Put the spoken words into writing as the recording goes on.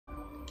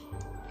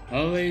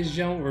Hello, ladies and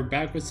gentlemen, we're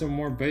back with some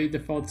more Bravely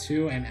Default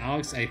 2, and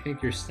Alex, I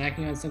think you're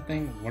snacking on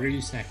something. What are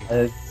you snacking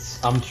on?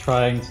 I'm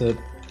trying to...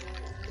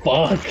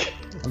 Fuck!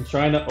 I'm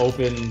trying to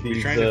open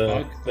these, You're trying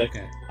to fuck?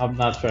 Okay. I'm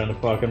not trying to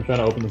fuck, I'm trying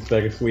to open this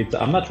bag of sweets.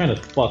 I'm not trying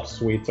to fuck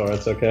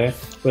sweethearts, okay?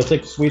 But it's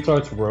like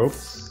sweethearts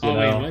ropes, you know?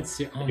 Wait, let's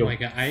see. Oh my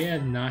god, I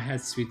have not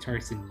had sweet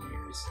tarts in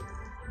years.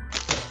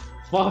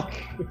 Fuck!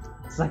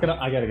 It's not gonna...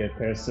 I gotta get a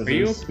pair of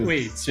scissors.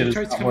 Wait, sweet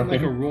tarts come in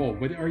like a roll.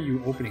 What are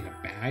you opening, a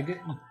bag?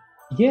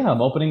 Yeah,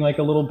 I'm opening like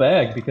a little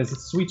bag because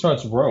it's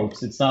sweethearts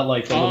ropes. It's not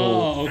like a little...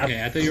 Oh,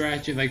 okay. I thought you were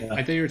actually like... Yeah.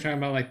 I thought you were talking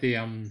about like the,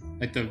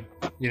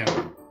 you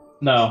know...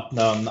 No,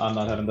 I'm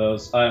not having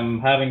those. I'm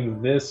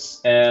having this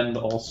and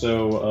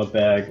also a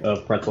bag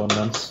of pretzel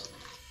M&Ms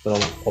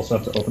that I'll also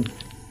have to open.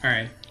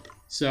 Alright.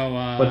 So,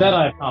 But that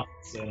I have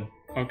confidence in.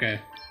 Okay.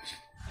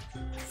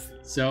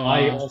 So,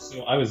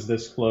 I was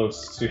this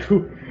close to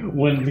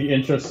when the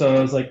intro started.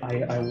 I was like,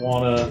 I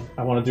wanna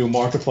do a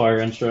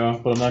Markiplier intro,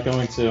 but I'm not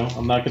going to.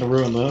 I'm not gonna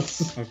ruin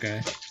this.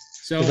 Okay.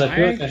 So Because I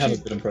feel like I have a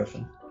good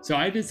impression. So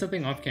I did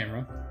something off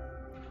camera.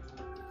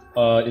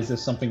 Is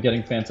this something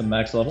getting Phantom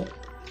max level?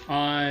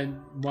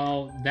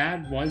 Well,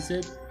 that was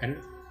it.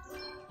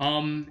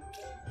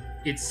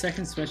 Its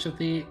second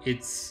specialty,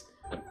 it's...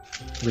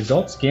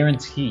 Results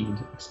guaranteed.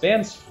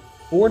 Expands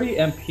 40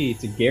 MP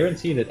to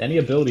guarantee that any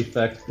ability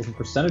effect with a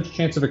percentage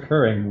chance of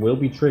occurring will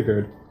be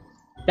triggered.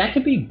 That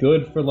could be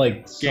good for,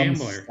 like, some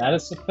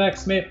status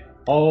effects, maybe?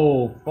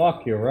 Oh,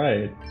 fuck, you're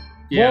right.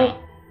 Yeah.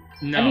 Well,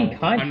 no, I mean,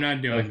 kind I'm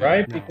not doing of,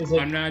 right? that. No, because,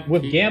 like, I'm not...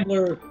 with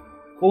Gambler...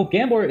 Well,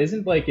 Gambler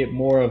isn't, like, it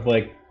more of,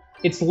 like...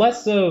 It's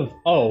less of,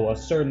 oh, a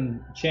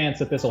certain chance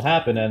that this will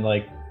happen, and,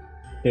 like,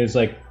 there's,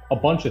 like, a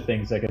bunch of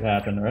things that could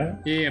happen, right?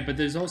 Yeah, but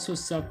there's also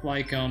stuff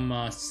like, Well,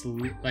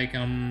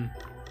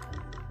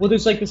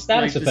 there's, like, the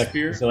status like effect. The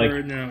spirit, so,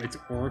 like... no, it's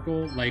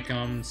Oracle, like,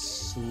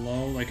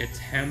 slow, like,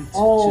 attempt,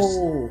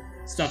 oh,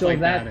 just stuff so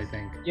like that, I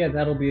think. Yeah,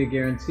 that'll be a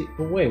guarantee.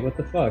 But wait, what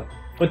the fuck?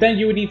 But then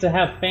you would need to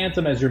have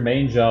Phantom as your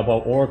main job,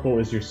 while Oracle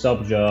is your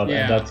sub-job,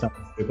 yeah. And that sounds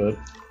stupid.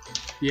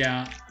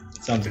 Yeah.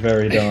 Sounds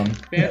very dumb.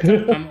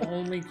 Phantom, I'm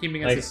only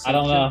keeping as a sub-job. I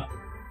don't know.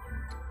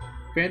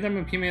 Phantom,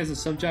 I'm keeping as a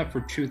sub-job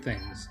for two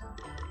things.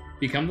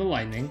 Become the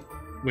Lightning,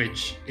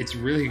 which, it's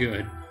really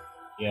good.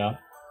 Yeah.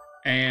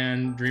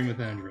 And Dream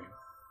Within a Dream.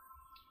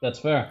 That's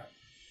fair.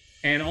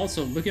 And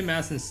also, look at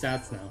Madsen's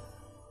stats now.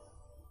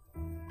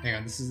 Hang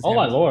on, this is Oh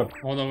my lord.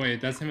 Hold on,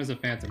 wait, that's him as a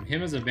Phantom.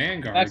 Him as a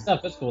Vanguard. Maxed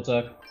out physical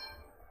attack.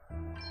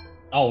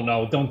 Oh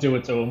no, don't do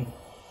it to him.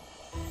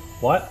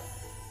 What?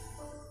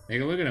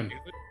 Take a look at him.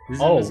 This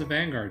is him as a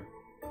Vanguard.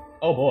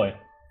 Oh boy.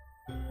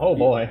 Oh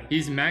boy.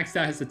 He's maxed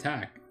out his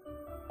attack.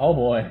 Oh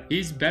boy.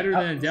 He's better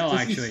than Adele,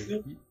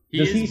 actually.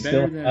 Does he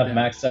still have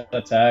maxed out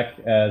attack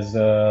as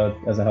a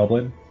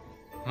Hellblade?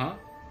 Huh?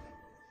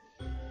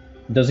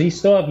 Does he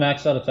still have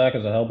maxed out attack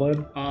as a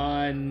Hellblade?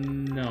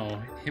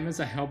 No. Him as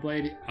a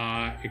Hellblade,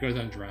 it goes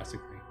on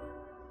drastically.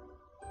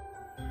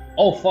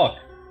 Oh fuck.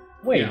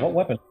 Wait, yeah. What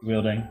weapon is he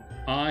wielding?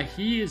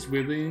 He is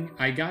wielding,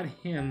 I got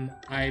him,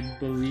 I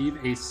believe,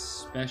 a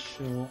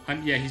special...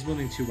 yeah, he's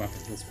wielding two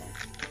weapons, that's why.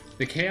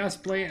 The Chaos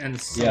Blade and the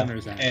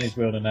Summoner's Axe. And he's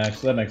wielding an axe,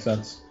 so that makes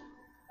sense.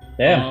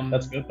 Damn,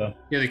 that's good though.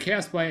 Yeah, the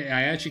Chaos Blade,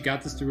 I actually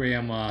got this through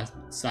a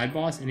side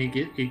boss, and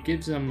it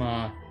gives him,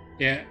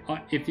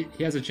 if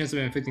he has a chance of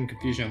inflicting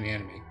confusion on the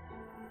enemy.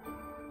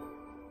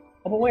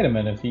 Oh, but wait a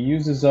minute, if he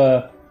uses,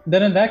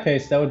 then in that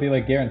case, that would be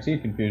like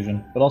guaranteed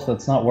confusion. But also,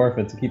 it's not worth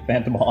it to keep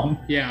Phantom on.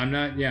 Yeah, I'm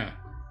not, yeah.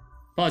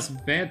 Plus,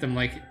 Phantom,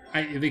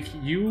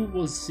 you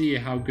will see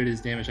how good his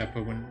damage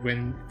output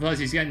plus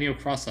he's got Neo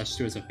Cross Slash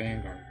too as a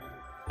Vanguard.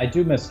 I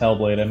do miss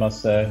Hellblade, I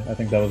must say. I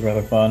think that was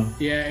rather fun.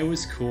 Yeah, it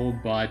was cool,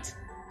 but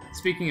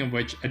speaking of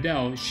which,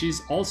 Adele,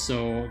 she's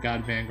also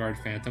got Vanguard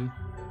Phantom.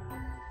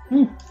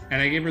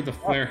 And I gave her the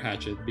Flare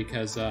Hatchet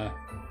because,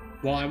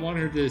 well, I want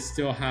her to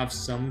still have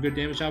some good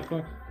damage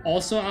output.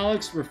 Also,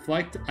 Alex,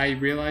 Reflect, I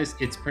realized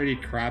it's pretty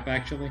crap,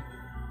 actually.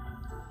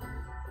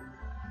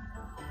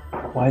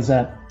 Why is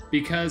that?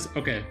 Because,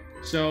 okay,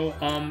 so,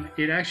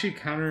 it actually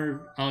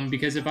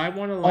because if I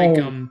want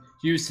to,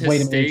 use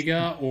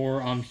Histega or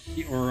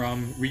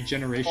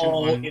Regeneration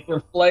on... it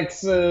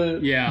reflects,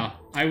 Yeah,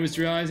 I was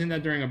realizing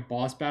that during a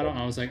boss battle, and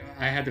I was like,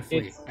 I had to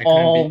flee. It's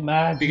all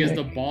magic. Because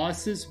the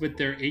bosses with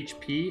their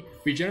HP,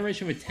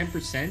 Regeneration with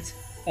 10%,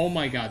 oh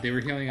my god, they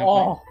were healing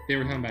up. They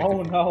were healing back.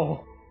 Oh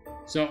no.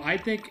 So I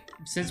think,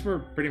 since we're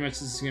pretty much,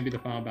 this is going to be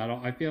the final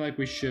battle, I feel like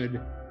we should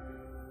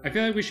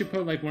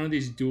put, like, one of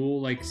these dual,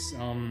 like,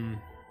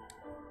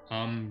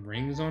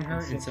 rings on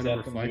her instead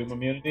of Reflect. Doom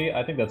immunity?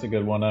 I think that's a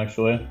good one,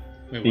 actually.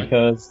 Wait,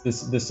 because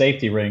the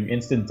safety ring,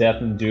 instant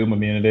death and Doom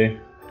immunity.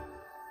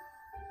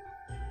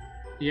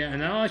 Yeah,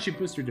 and that'll actually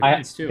boost her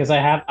defense too. Because I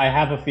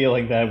have a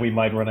feeling that we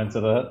might run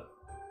into that.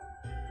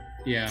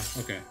 Yeah,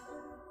 okay.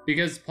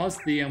 Because plus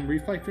the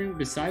Reflect ring,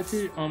 besides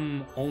it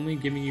only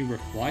giving you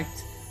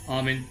Reflect,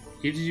 it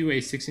gives you a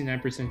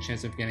 69%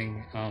 chance of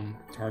getting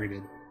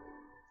targeted.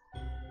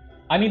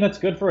 I mean, that's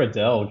good for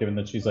Adele, given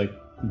that she's like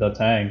the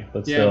tank,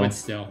 but yeah, still. but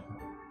still.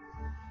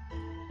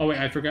 Oh wait,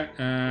 I forgot.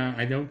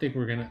 I don't think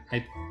we're gonna.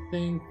 I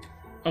think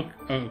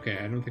Okay,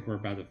 I don't think we're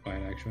about to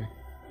fight, actually.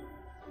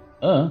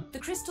 The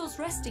crystal's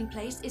resting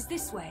place is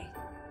this way.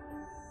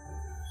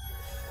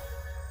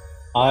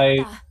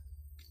 I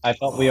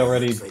thought we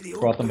already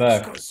brought them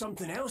back. Got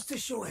something else to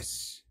show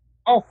us.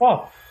 Oh,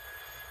 fuck.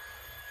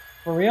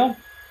 For real?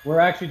 We're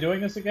actually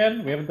doing this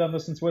again? We haven't done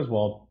this since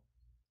Wiswald.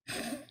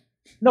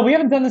 No, we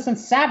haven't done this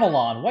since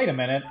Savalon. Wait a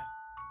minute.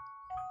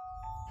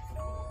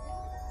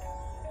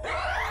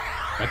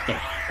 What the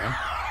fuck?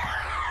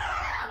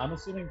 I'm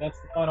assuming that's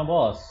the final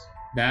boss.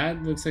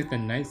 That looks like the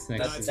Night's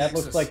Nexus. That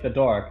looks like the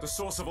Dark. The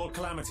source of all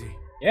calamity.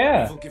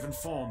 Yeah. Evil given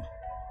form.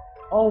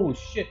 Oh,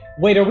 shit.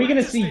 Wait, are we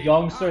gonna see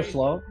young Sir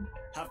Sloan?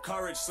 Have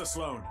courage, Sir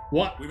Sloan.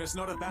 What? We must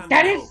not abandon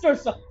That hope. is Sir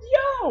Sloan!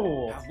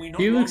 Yo! Have we not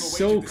He long looks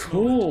so awaited this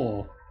moment?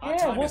 cool. Our Yeah,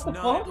 time what is the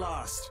nigh fuck? at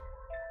last.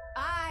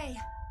 Aye.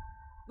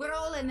 We're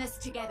all in this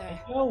together.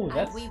 Yo,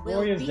 that's and we will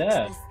Gloria's beat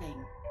dad. this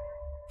thing.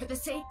 For the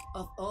sake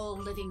of all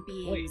living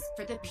beings, Wait,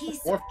 for the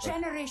peace what of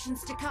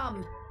generations to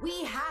come,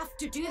 we have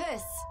to do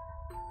this.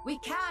 We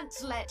can't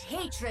let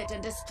hatred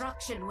and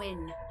destruction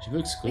win. She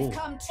looks cool. We've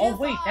come too Oh,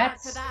 wait, far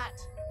that's- for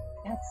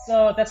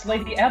that. That's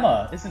Lady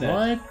Emma, isn't it?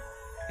 What?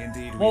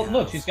 Indeed, Well, we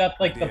look, have, she's got,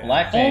 like, the dear.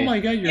 black Oh hair. my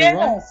god, you're Yes!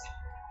 right.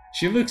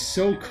 She looks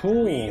so We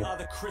cool. are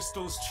the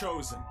crystals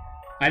chosen.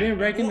 I didn't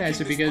recognize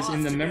her Walking this because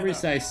in path the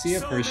memories that together, I see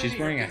of so her, she's many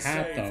wearing a have been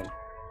hat, saved. though.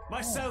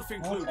 Myself That's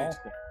included.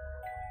 awesome.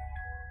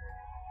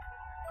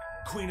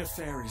 Queen of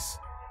Fairies.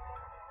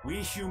 We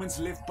humans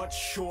live but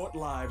short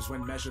lives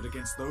when measured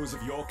against those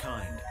of your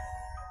kind.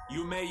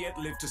 You may yet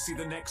live to see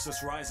the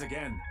Nexus rise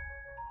again.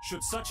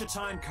 Should such a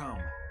time come,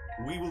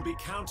 we will be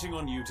counting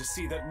on you to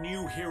see that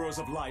new heroes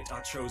of light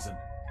are chosen.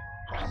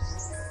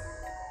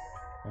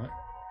 What?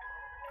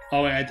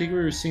 Oh, wait, I think we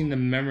were seeing the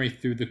memory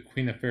through the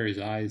Queen of Fairies'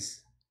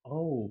 eyes.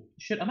 Oh,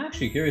 shit, I'm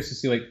actually curious to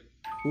see, like,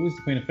 who is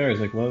the Queen of Fairies?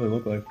 Like, what do they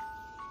look like?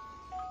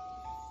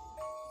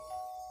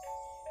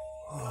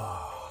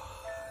 Oh,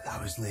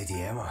 that was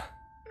Lady Emma.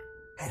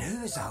 And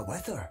who is that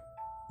with her?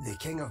 The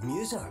King of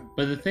Musa.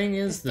 But the thing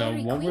is, The though,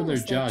 Fairy what were Queen their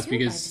was there jobs? too, by the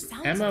Because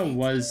sounds Emma of it.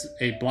 was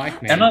a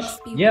black mage. Emma-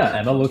 Must be yeah, working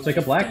Emma looks like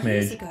a 50 black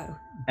years mage. ago.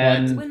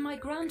 And When my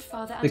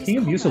grandfather and the his King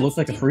of Musa comrades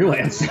looked like a did battle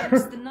freelancer.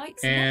 against the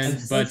Knights And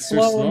Nexus. but Sir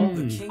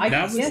Sloan- Sloan, I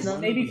that was guess not.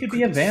 maybe could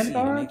be a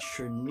Vanguard? Make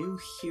sure new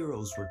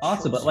heroes were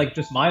Awesome, but, chosen. like,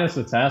 just minus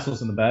the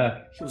tassels in the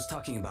back. He was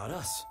talking about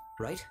us,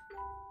 right?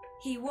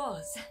 He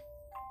was.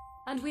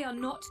 And we are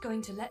not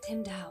going to let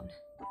him down.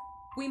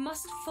 We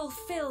must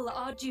fulfill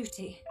our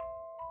duty.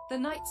 The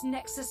Knight's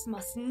Nexus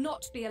must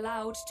not be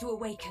allowed to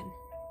awaken.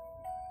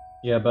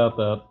 Yeah, about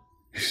that.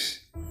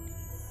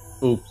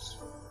 Oops.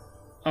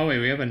 Oh wait,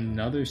 we have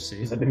another I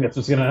save. think that's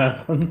what's gonna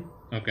happen.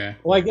 Okay,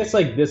 Well, I guess,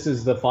 like, this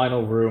is the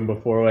final room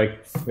before,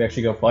 like, we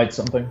actually go fight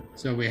something.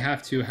 so we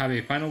have to have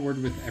a final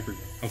word with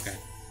everyone. Okay.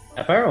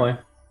 Apparently.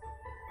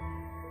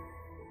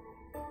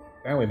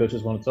 Apparently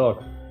bitches want to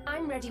talk.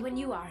 I'm ready when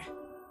you are.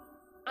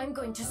 I'm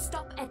going to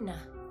stop Edna,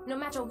 no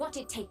matter what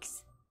it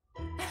takes.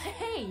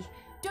 Hey,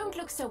 don't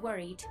look so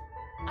worried.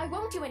 I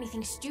won't do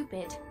anything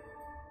stupid.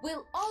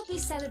 We'll all be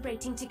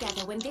celebrating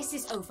together when this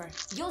is over.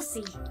 You'll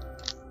see.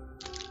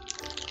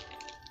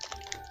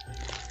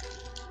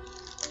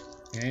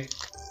 Okay.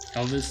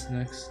 Elvis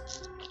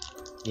next.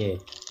 Yeah.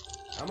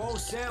 I'm all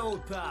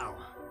settled, pal.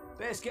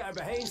 Best get our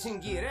behinds in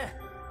gear, eh?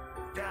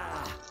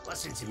 Ah,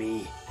 listen to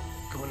me.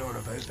 Going on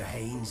about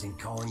behinds and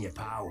calling you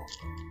pal.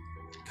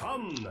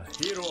 Come,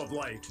 hero of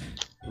light.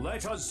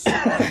 Let us soar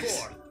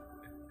forth.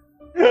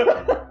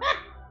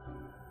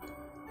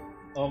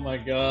 Oh my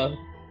god.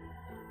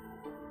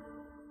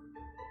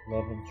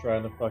 Love him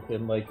trying to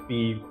fucking, like,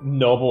 be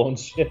noble and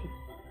shit.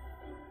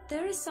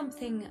 There is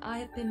something I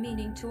have been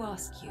meaning to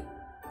ask you.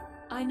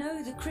 I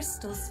know the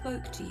crystal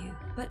spoke to you,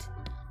 but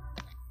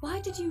why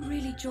did you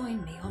really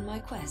join me on my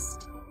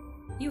quest?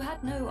 You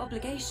had no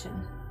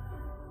obligation,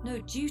 no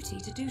duty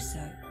to do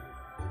so.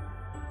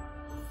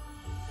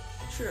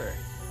 Sure.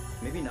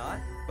 Maybe not,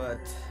 but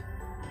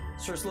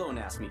Sir Sloan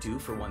asked me to,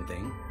 for one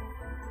thing.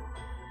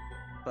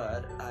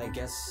 But I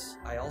guess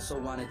I also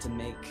wanted to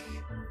make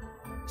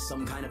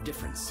some kind of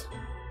difference.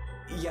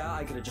 Yeah,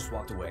 I could have just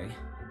walked away,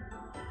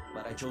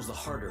 but I chose the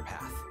harder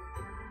path.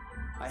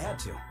 I had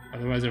to.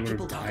 Otherwise, I would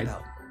People have talk died.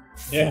 about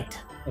Yeah. fate,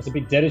 That's a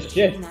big dead as but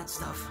shit. hearing that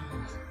stuff,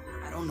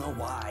 I don't know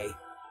why,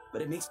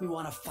 but it makes me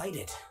want to fight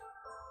it.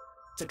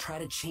 To try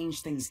to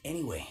change things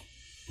anyway.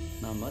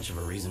 Not much of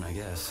a reason, I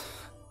guess.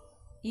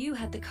 You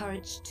had the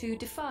courage to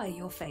defy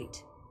your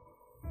fate,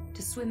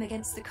 to swim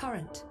against the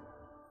current,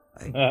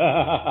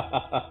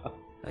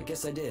 I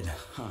guess I did,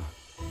 huh?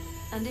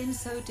 and in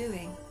so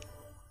doing,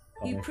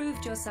 you Funny.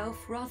 proved yourself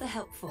rather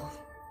helpful.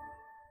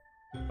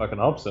 Fucking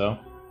hope so.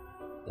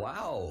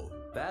 Wow,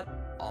 that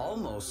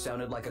almost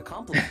sounded like a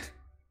compliment.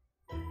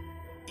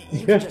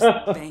 You can just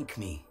thank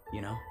me,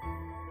 you know?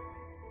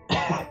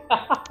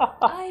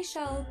 I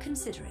shall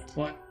consider it.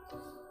 What?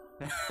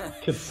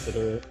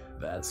 Consider it.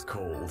 That's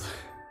cold.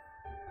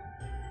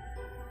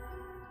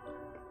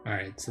 All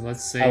right, so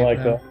let's save. I like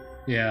now. that.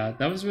 Yeah,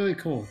 that was really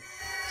cool.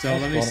 So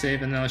That's let me fun.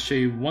 save, and then I'll show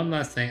you one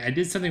last thing. I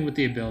did something with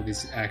the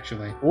abilities,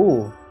 actually.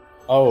 Ooh.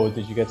 Oh,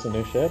 did you get some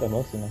new shit? I'm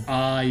listening.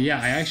 Yeah,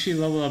 I actually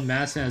leveled up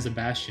Madison as a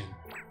Bastion.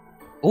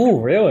 Oh,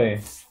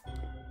 really?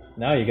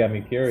 Now you got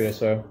me curious.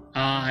 So.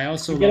 I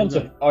also get him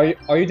to,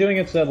 are you doing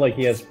it so that like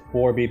he has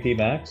 4 BP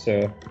max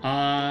or?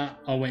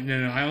 Oh wait,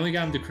 no, I only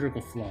got him to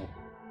critical flow.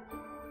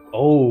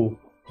 Oh.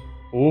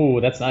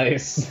 Ooh, that's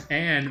nice.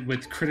 And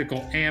with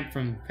critical amp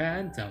from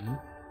Phantom.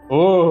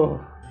 Oh.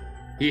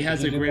 He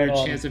has a greater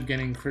chance of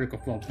getting critical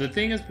flow. The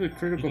thing is with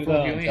critical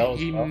flow,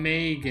 he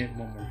may get 1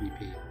 more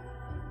BP.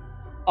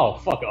 Oh,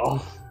 fuck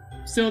off.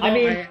 Still, though, I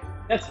mean,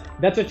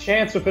 that's a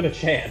chance within a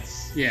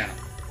chance. Yeah.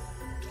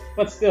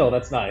 But still,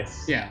 that's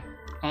nice. Yeah.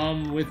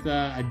 With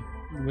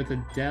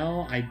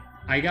Adele,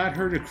 I got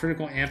her to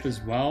critical amp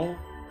as well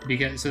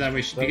because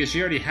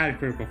she already had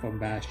critical from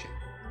Bastion.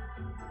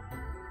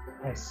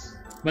 Nice.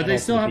 But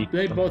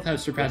they both have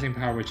surpassing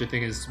power, which I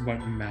think is what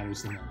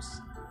matters the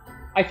most.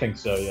 I think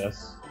so,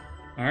 yes.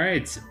 All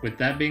right. With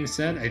that being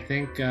said, I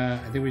think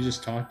we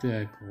just talked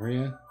to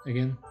Gloria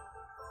again.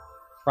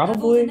 Probably.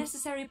 Have all the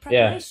necessary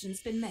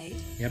preparations been made?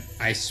 Yep.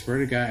 I swear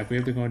to God, if we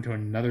have to go into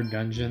another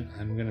dungeon,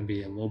 I'm gonna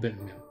be a little bit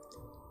miffed.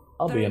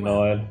 I'll be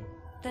annoyed. Well.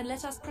 Then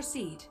let us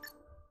proceed.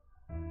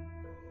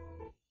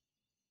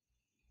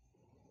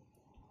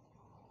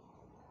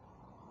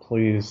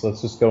 Please,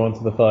 let's just go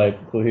into the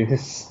fight,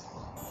 please.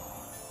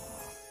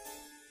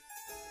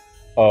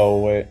 Oh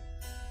wait.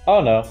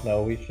 Oh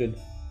no, we should.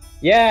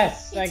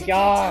 Yes, thank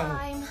God.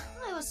 Time.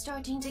 I was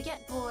starting to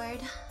get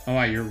bored. Oh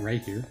wow, you're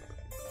right here.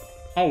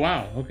 Oh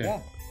wow, okay. Yeah.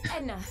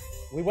 Edna.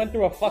 We went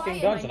through a fucking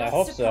dungeon, I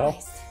hope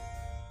surprised?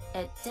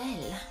 So.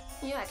 Adele,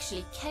 you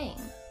actually came.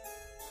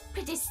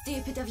 Pretty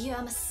stupid of you,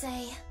 I must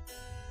say.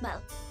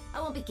 Well, I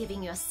won't be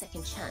giving you a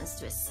second chance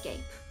to escape.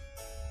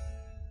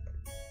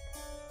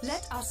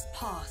 Let us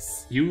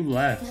pass. You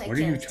left. What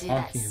are you talking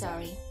about?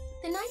 Sorry.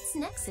 The Knight's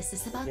Nexus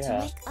is about to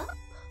wake up.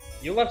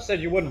 You left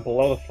said you wouldn't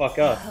blow the fuck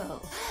up.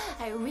 Oh,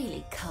 I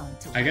really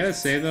can't wait. I gotta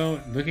say though,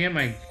 looking at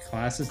my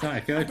classes now,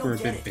 I feel like we're a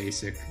bit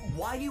basic.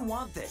 Why do you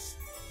want this?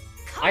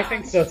 I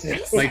think so too.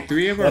 Like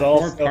 3 of our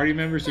 4 party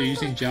members are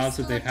using jobs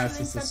that they've had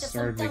since the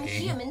start of the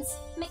game. Humans,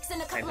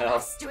 mixing a couple of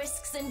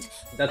asterisks and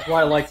that's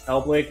why I like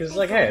Hellblade, because it's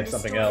like, hey, it's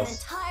something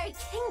else.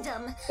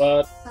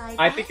 But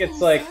I think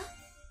it's like,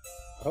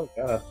 oh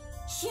god.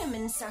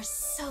 Humans are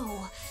so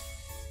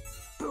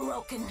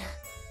broken.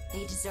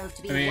 They deserve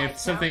to be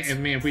wiped out.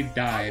 If we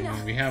die, I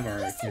mean, we have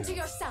our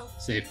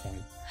save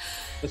point.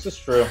 This is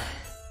true.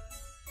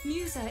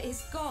 Musa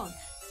is gone.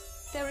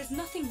 There is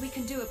nothing we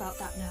can do about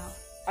that now.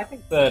 I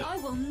think that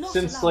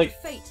since like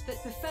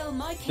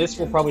this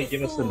will probably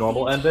give us the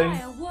normal ending,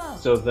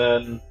 so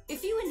then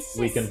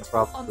we can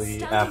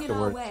probably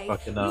afterwards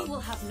fucking we will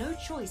have no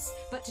choice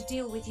but to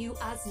deal with you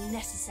as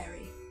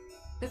necessary.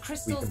 The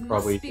crystals we can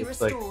probably must be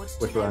just like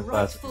switch around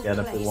classes again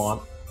if we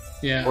want.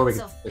 Yeah. Or we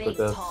can stick with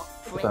this.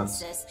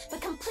 Princess, but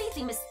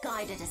completely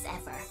misguided as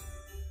ever.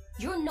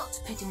 You're not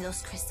putting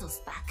those crystals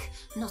back,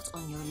 not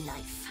on your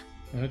life.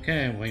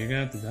 Okay, well you're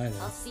gonna have to die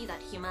then. I'll see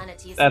that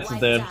humanity is wiped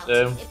out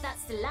if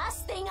that's the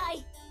last thing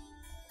I...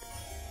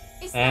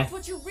 Is that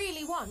what you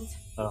really want?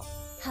 Oh.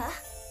 Huh?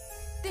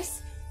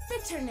 This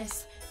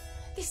bitterness,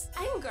 this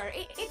anger,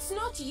 it's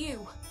not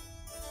you.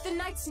 The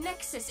Knight's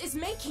Nexus is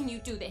making you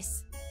do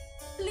this.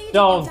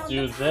 Don't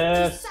do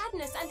this. To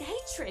sadness and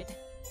hatred.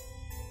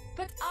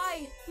 But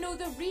I know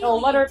the real... No,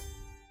 let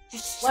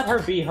her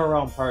be her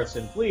own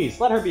person, please.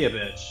 Let her be a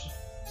bitch.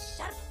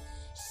 Shut up!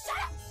 Shut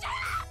up! Shut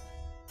up!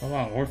 Oh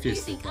wow,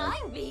 Orpheus. You think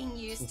I'm being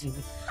used?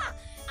 Ha!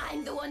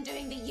 I'm the one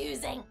doing the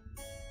using.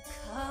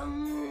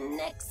 Come,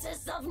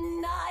 Nexus of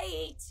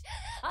Night!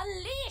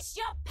 Unleash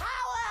your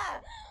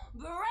power!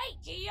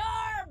 Break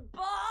your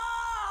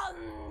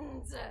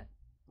bonds!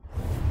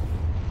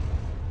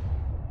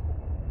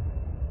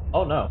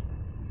 Oh no.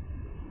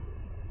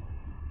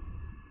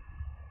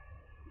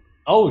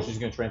 Oh, she's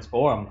gonna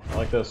transform. I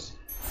like this.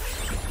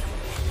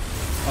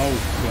 Oh,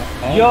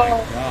 God. Yo! My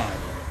God.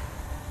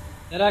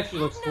 That actually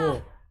looks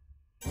cool.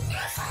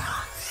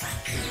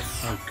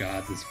 Oh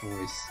God, this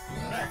voice.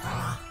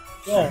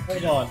 Yeah,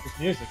 hold on, this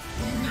music.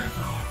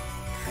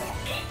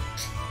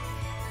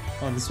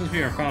 Oh, this must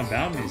be our Final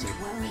Battle music.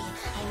 Don't worry,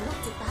 I'm not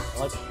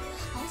about to.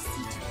 I'll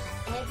see to it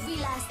that every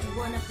last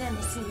one of them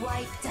is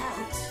wiped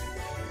out.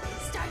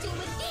 Starting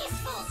with these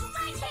fools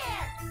right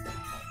here!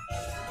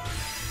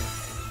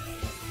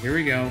 Here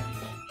we go.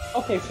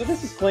 Okay, so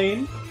this is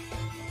clean.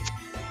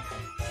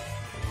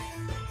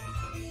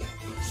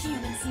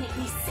 Humans make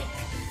me sick.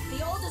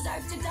 They all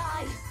deserve to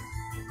die.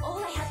 All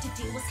I had to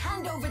do was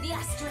hand over the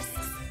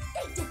asterisks.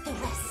 They did the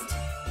rest.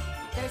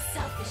 Their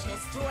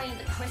selfishness drained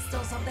the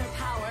crystals of their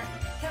power.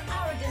 Their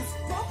arrogance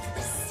broke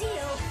the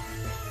seal.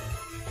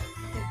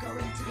 They're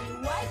going to be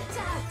wiped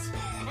out,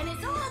 and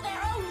it's all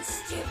their own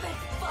stupid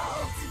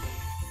fault.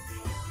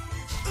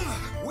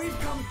 We've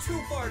come too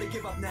far to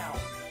give up now.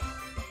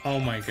 Oh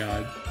my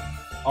God.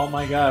 Oh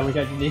my God, we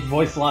got unique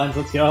voice lines,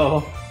 let's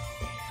go.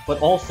 But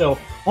also,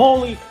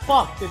 holy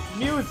fuck, this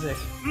music!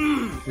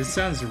 This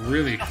sounds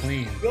really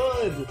clean.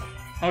 Good!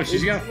 Oh,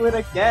 she's got... do it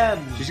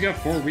again! She's got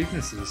 4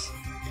 weaknesses.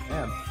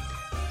 Damn.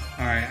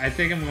 Alright, I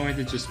think I'm going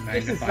to just magnify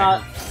This is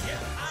not... her.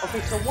 Okay,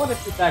 so what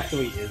if this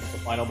actually is the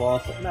final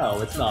boss?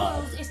 No, it's not. The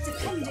world is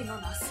depending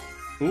on us.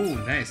 Ooh,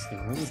 nice. The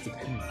world is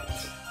depending on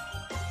us.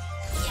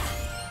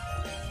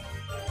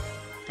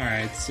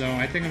 Alright, so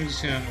I think I'm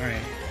just gonna...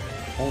 Alright.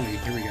 Holy,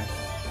 here we go.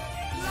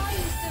 Blind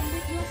them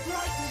with your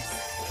brightness.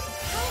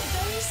 How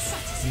very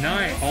satisfying.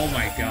 Nine. Oh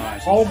my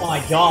gosh. Oh my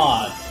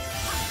god!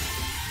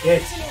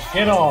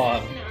 Get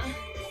on!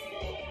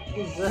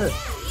 Who's this?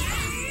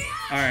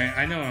 Alright,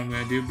 I know what I'm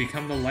gonna do.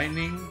 Become the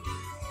lightning,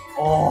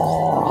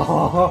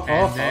 Oh!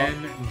 and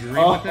then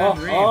dream within a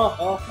dream.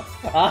 Oh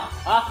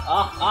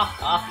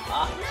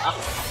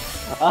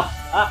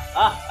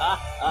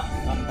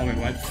wait,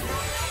 what?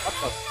 What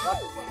the fuck?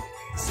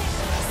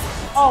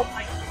 Oh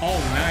my... Oh,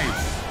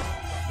 nice.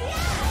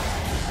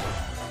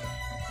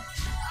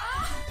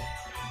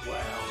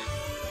 Well,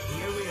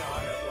 here we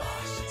are at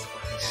last.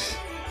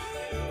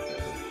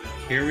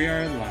 Here we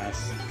are at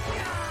last.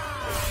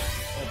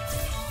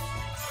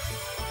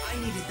 I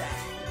needed that.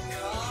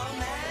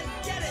 Come and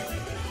get it!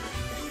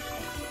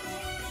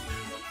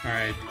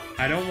 Alright,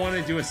 I don't want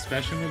to do a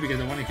special move because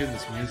I want to hear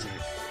this music.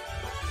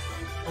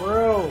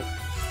 Bro!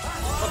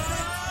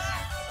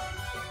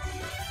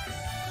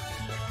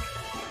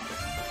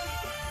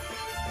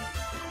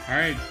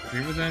 Alright,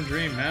 dream within a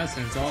dream,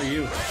 Madison, it's all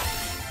you.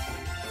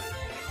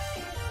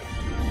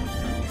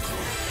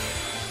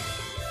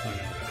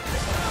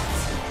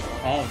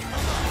 Oh,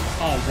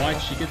 oh, what?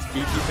 She gets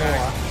BT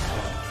back.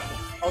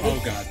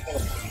 Oh god.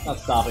 Not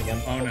stopping him.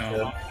 Oh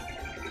no.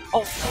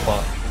 Oh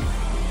fuck.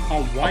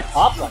 Oh what?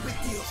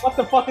 What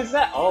the fuck is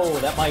that? Oh,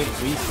 that might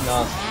weaken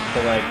us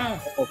to like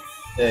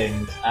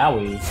things.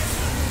 Owie.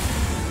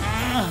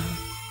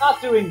 Not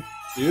doing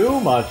too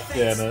much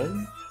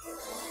damage.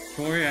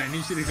 Gloria, I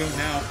need you to go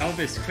now.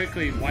 Elvis,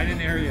 quickly, widen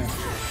area.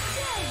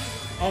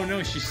 Oh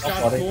no, she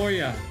stopped buddy.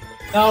 Gloria.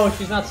 No,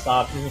 she's not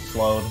stopped. She's just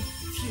slowed. Much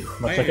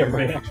like Wait,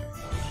 everybody else.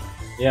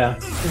 Yeah,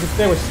 because if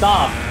they were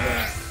stopped.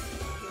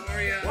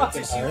 Gloria.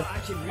 Fucking hard. I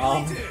can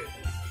really do.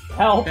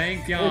 Help!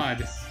 Thank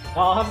God.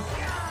 Tom.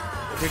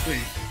 Quickly.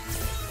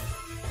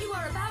 You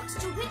are about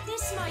to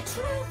witness my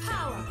true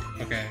power.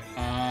 Okay,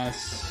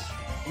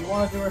 You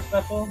want to do her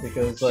special?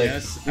 Because like,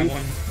 yes, I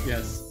want,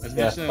 yes, as much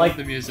as I like- love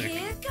the music.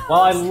 Here goes.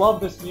 well, I love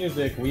this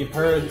music.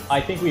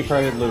 I think we've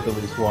heard it loop at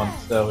least once,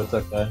 so it's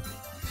okay. I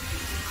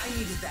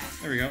needed that.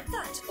 There we go.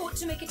 That ought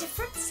to make a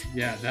difference.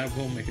 Yeah, that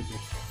will make a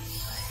difference.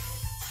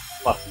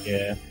 Fuck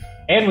yeah.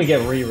 And we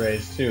get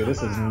re-raised too.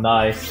 This is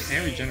nice.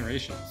 And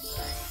regeneration.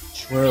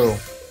 True.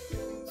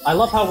 I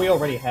love how we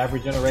already have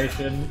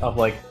regeneration of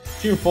like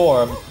 2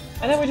 forms,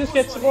 and then we just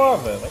get some more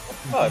of it. Like, what the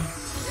fuck?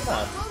 Come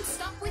on. Won't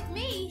stop with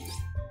me.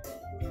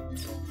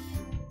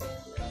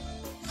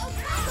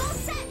 Okay, all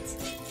set.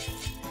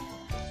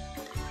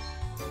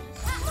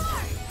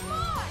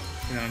 More.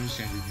 You know, I'm just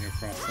gonna do near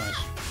cross slash.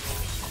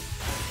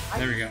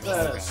 There we go. Oh,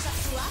 God. Shut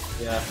you up.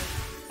 Yeah.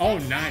 Oh,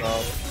 nice.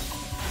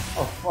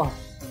 Oh fuck.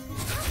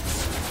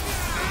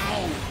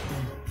 Ow.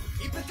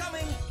 Keep it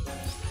coming.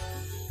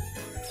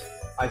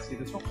 I see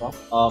this one. Well,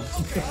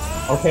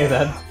 okay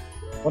then.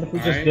 What if we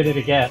just Alright. did it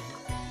again?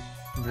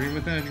 Dream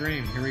within a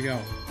dream. Here we go.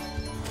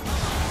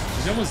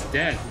 She's almost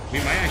dead. We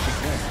might actually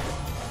kill her.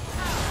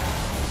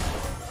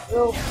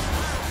 Oh.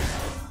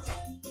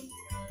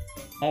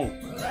 Oh.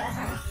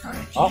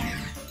 Oh.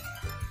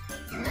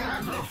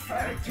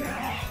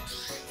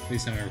 At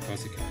least I'm ever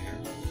close to killing her.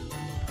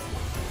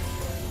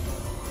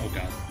 Oh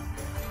god.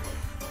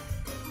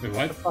 Wait, what?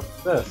 What the fuck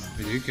is this?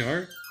 Did you kill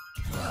her?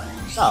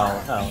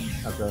 No,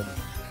 not good.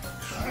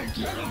 I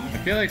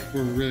feel like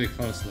we're really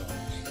close though.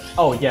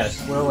 Oh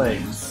yes, we're like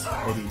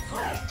maybe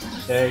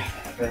okay,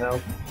 the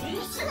hell?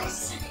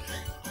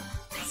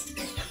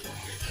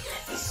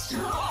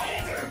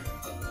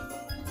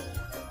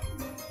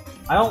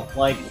 I don't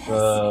like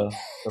the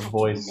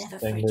voice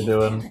thing they're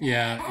doing.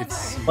 Yeah,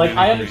 it's Like really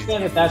I great.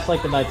 understand that that's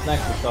like the Knight's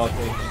Nexus talking,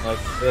 and like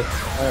this.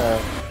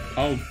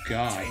 Oh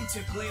god. Time to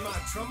claim our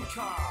trump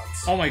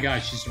cards. Oh my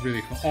god, she's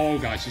really cool. Oh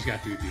god, she's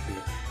got 3 people.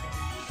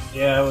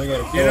 Yeah, we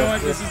gotta. You Kill know her.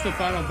 what? This is the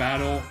final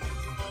battle.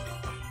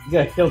 You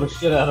gotta kill the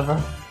shit out of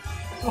her.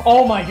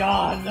 Oh my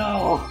god,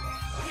 no!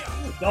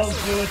 Don't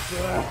do it to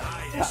her.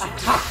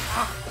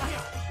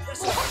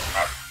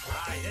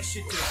 Aye, this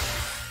should do it.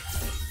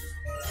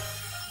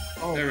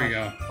 Oh There we my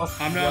go.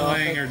 fucking I'm not God.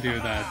 letting her do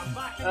that.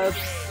 That's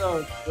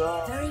so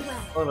dumb. Very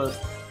well. What a...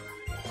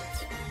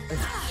 My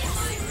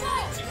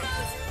might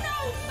knows no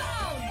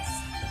bounds.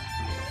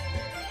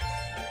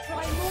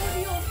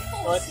 Primordial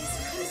What? forces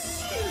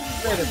consume.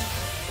 Straight in.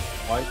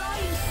 White.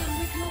 Blind them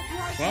with your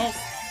brightness. Well,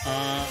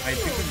 I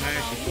think we might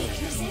actually kill her.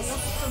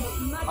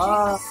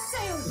 Magic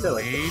assailed.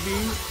 Silly. Maybe?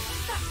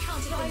 That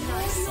counted for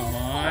nice. Come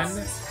on.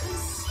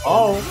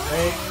 Oh,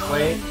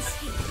 wait.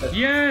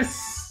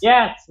 Yes!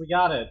 Yes, we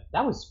got it.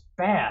 That was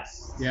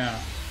fast. Yeah.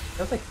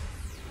 That was like,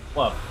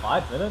 what,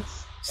 5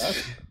 minutes?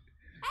 Yes.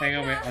 Hang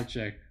on, wait, I'll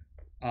check.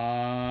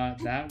 That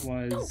Don't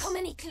was come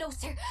any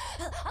closer.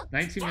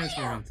 19 minutes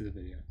more into the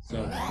video.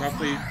 So,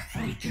 roughly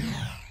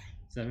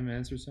 7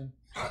 minutes or so.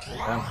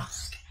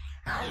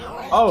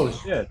 Oh,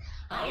 shit.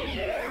 What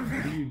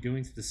are you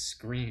doing to the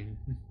screen?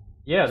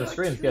 Yeah, the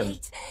screen's good.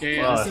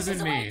 Yeah, this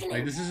isn't me.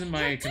 Like, this isn't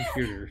my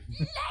computer.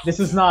 This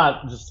is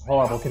not just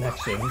horrible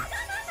connection.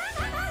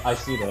 I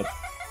see that.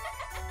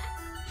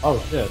 Oh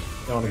shit,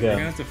 going You're again.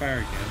 gonna have to fire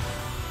again.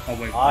 Oh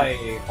wait.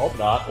 I hope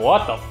not.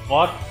 What the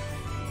fuck?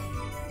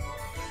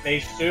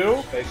 Phase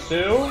 2? Phase 2?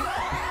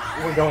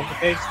 We're going to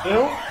phase 2?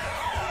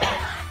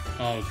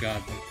 Oh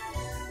god.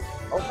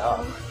 Oh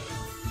god.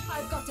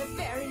 I've got a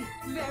very,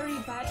 very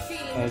bad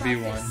feeling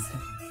Obi-Wan. about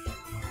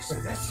this. So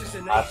that's just a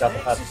I've nice got the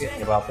bad nexus, feeling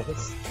eh? about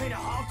this. Kinda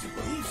hard to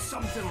believe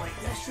something like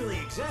this really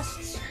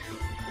exists.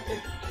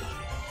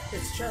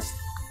 It's just...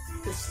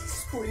 it's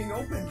splitting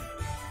open.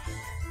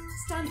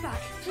 Stand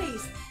back,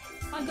 please.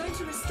 I'm going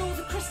to restore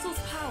the crystal's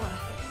power.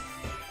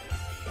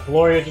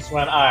 Gloria just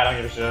went, I don't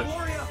give a shit.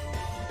 Gloria!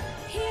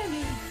 Hear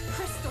me,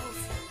 crystals.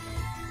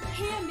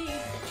 Hear me,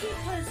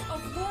 keepers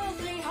of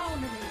worldly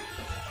harmony.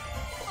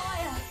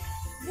 Fire,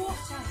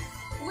 water,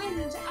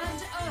 wind,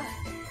 and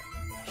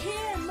earth.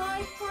 Hear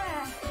my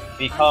prayer.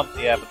 Become and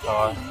the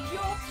Avatar. regain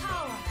your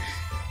power.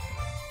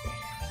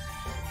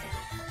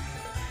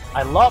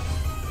 I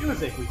love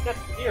music, we get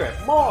to hear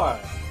it more!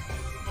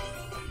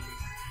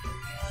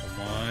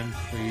 Come on,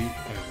 please. Wait,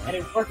 And what?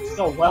 it works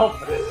so well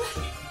for this.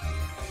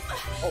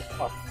 Oh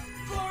fuck.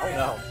 Oh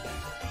no.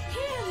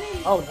 Hear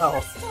me, Oh, no.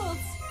 crystals.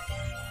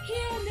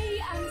 Hear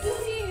me and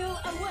seal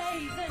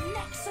away the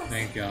nexus.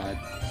 Thank God.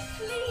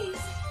 Please,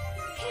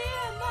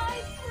 hear my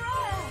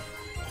prayer.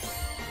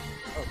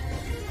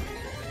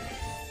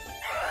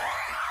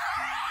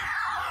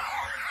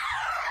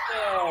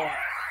 Yeah.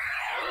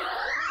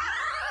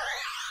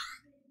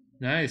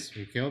 Nice,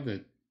 we killed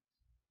it.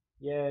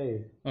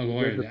 Yay. Oh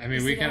Lord, I mean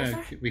Is we it kind over?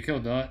 of we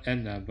killed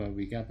Edna, but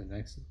we got the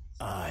Nexus.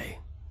 Aye.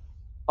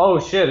 Oh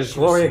shit, is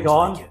Sure Gloria seems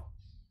gone? like it.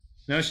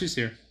 No, she's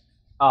here.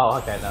 Oh,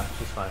 okay, no,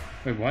 she's fine.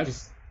 Wait,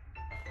 what?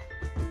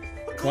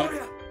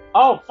 Gloria!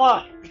 Oh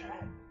fuck!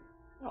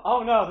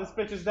 Oh no, this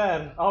bitch is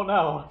dead. Oh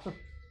no.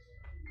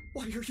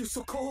 Why are you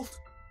so cold?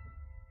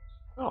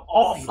 Oh,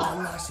 What have you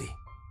done, Lassie?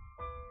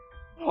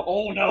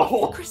 oh The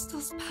no.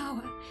 crystal's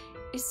power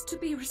is to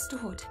be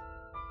restored.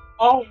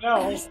 Oh There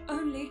no. is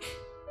only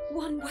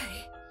one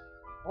way.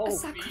 Oh, A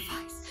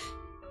sacrifice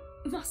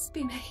must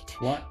be made.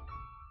 What?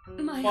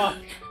 My Fuck.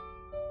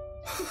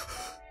 own.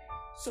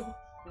 So,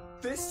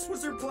 this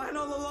was her plan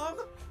all along?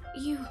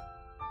 You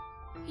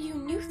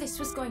knew this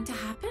was going to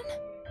happen?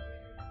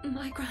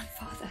 My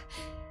grandfather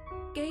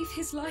gave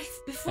his life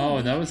before Oh,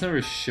 me, that was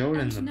never showed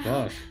in and the now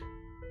book.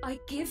 I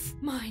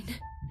give mine.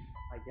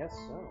 I guess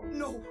so.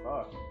 No.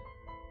 Fuck.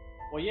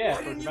 Well, yeah, Why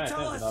for didn't you dramatic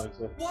tell tension, us?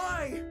 obviously.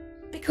 Why?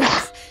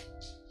 Because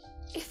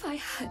if I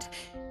had,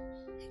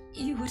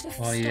 you would have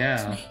Well, stopped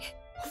yeah. me.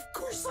 Of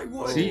course I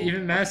would. See,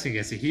 even Madison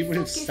gets it. He would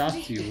have Forgive stopped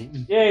me.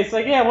 you. Yeah, it's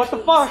like, yeah, what the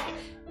fuck?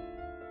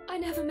 I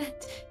never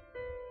meant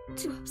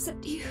to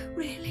upset you,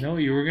 really. No,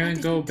 you were gonna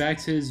go back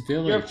to his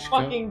village. You're Go-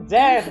 fucking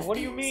dead. have What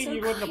do you been mean so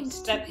you wouldn't kind to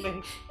upset me.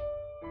 me?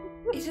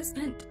 It has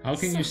meant How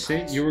can so you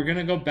say much. you were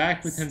gonna go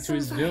back with him to So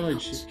his very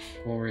village, much.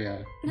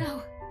 Gloria?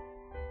 Now,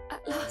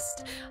 at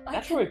last, I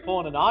That's can really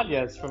pulling an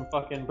Anya's from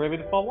fucking Bravely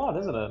Default 1,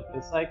 isn't it?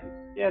 It's like,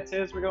 yeah,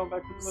 Tiz, we're going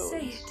back to the say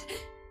village.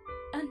 it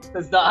and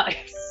Tiz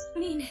dies.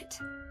 mean it.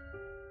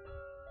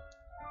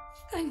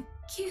 Thank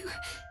you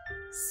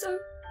so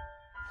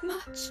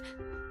much.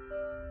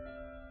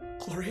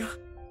 Gloria?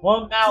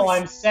 Well, now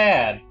I'm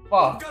sad.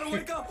 Fuck. Gotta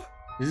wake up!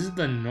 This is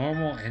the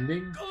normal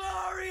ending?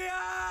 Gloria!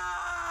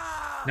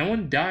 No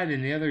one died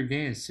in the other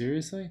games,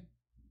 seriously?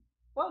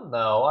 Well,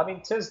 no. I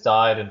mean, Tiz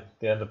died at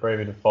the end of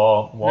Bravely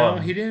Default 1.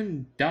 No, he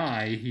didn't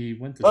die, he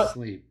went to What?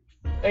 sleep.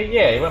 Hey,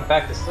 yeah, he went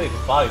back to sleep.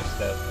 His body was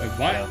dead. Wait,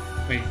 what?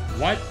 Yeah. Wait,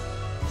 what?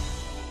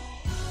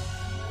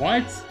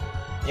 What?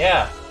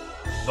 Yeah.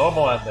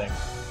 Normal ending.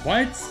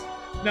 What?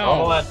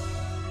 Normal No. ending.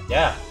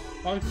 Yeah.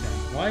 Okay,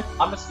 what?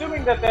 I'm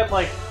assuming that then,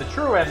 like, the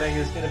true ending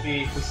is gonna be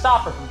we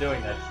stop her from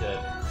doing that shit.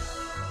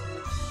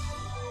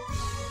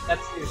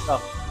 That's the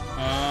assumption.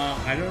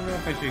 I don't know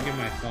if I should give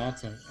my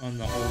thoughts on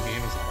the whole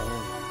game as a whole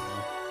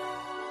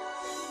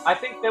right I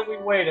think that we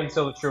wait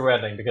until the true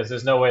ending because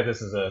there's no way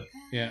this is it. now.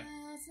 Yeah.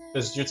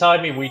 Because you're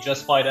telling me we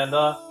just fight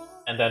Enda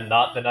and then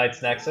not the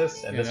Knight's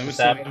Nexus and Yeah, this that just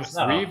was happens?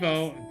 No.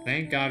 Revo.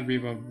 Thank God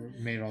Revo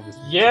made all this.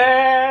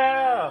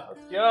 Yeah!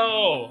 Let's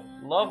go!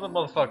 Love the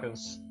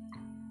motherfuckers.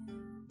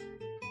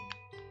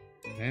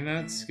 Can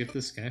I not skip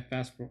this? Can I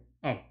fast forward?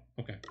 Oh,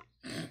 okay.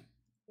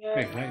 Yeah.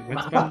 Wait,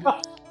 what's the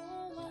button?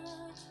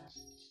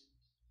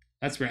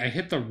 That's right. I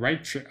hit the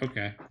right trick.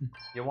 Okay.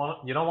 You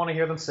don't want to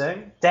hear them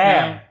sing?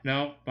 Damn!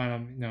 No,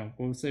 no.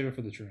 We'll save it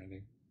for the true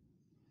ending.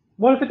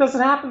 What if it doesn't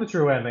happen the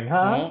true ending,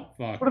 huh? Oh,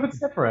 fuck. What if it's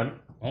different?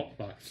 Oh,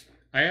 fuck.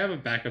 I have a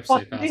backup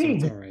Fuck save house, so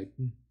it's me. alright.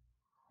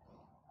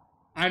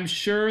 I'm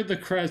sure the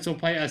credits will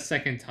play a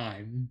second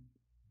time.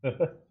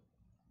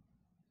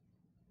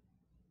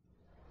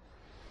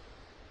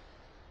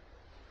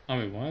 Oh,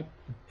 wait, what?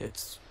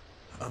 It's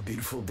a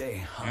beautiful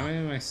day, Why am I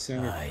in my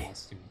sailor Aye.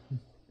 costume?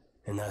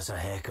 And that's a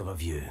heck of a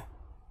view.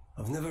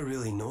 I've never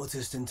really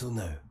noticed until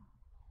now.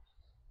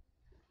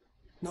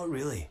 Not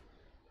really.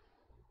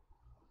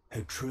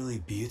 How truly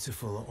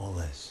beautiful it all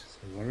is.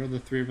 So what are the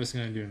three of us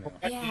gonna do now?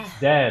 Yeah.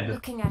 Dead.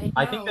 Looking at it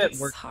I now, think that it's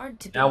we're hard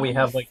to now we believe.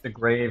 have like the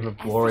grave of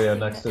Gloria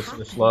Everything next that to Sir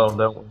happened. Sloan,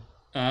 don't we?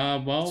 Well,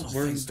 It's all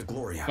we're thanks to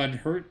Gloria. but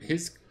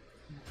his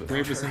Without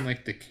grave is in her,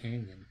 like the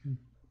canyon.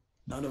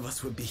 none of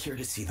us would be here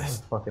to see I this.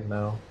 don't fucking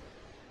know.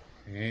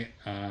 Okay.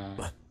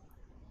 But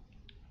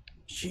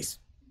she's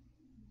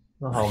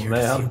Oh not here to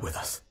see man. it with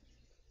us.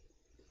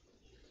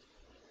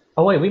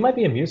 Oh wait, we might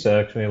be in Musa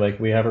actually. Like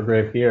we have her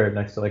grave here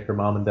next to like her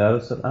mom and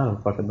dad's. So I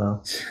don't fucking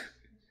know.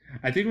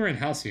 I think we're in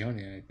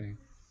Halcyonia, I think.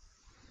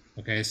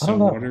 Okay, I so don't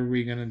know. what are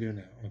we gonna do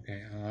now?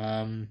 Okay,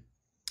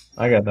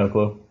 I got no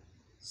clue.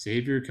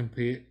 save your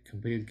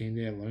completed game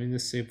day. Loading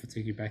this save will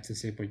take you back to the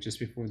save point just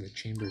before the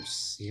chamber's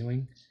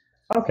ceiling.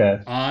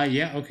 Okay.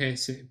 Yeah, okay.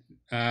 So,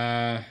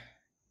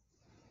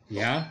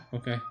 yeah,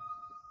 okay.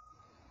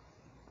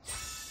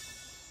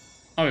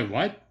 Oh wait,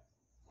 what?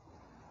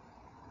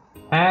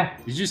 Huh?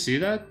 Did you see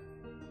that?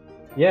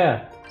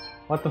 Yeah.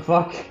 What the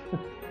fuck?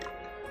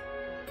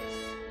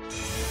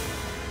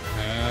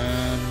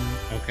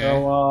 Okay.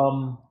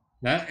 So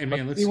That I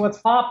mean, let's see what's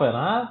poppin',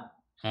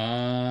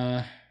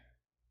 huh?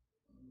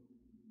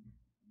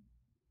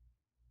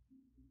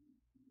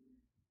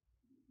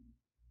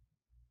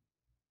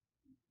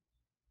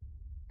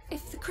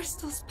 If the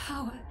crystal's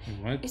power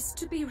What? is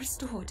to be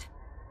restored,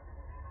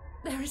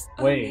 there is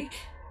Wait. only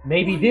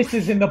Maybe one this way.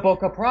 is in the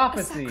Book of A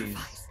Prophecies.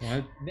 sacrifice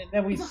What?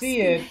 Then we must see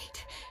be it, made.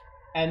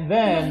 and My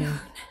then own.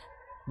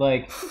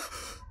 like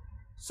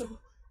So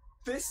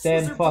this was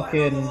then her plan all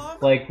fucking along?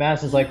 like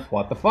Mass is like,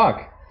 what the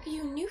fuck?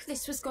 You knew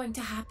this was going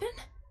to happen?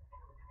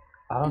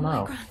 I don't My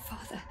know.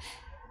 grandfather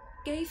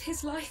gave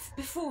his life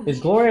before me. Is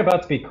Gloria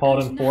about to be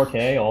called in And now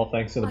 4K, all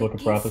thanks to the I Book of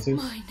give Prophecies?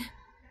 mine.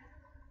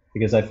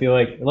 Because I feel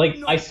like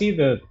No. I see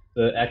the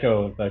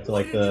echo effect, Why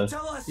like didn't you the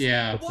tell us?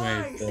 Yeah,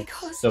 Why? wait.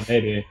 Because so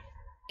maybe.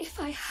 if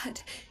I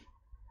had,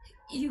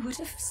 you would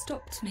have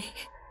stopped me.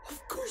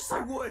 Of course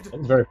I would.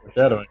 That's very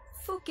foreshadowing.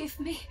 Forgive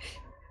me.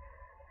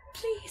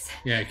 Please.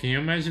 Yeah, can you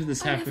imagine if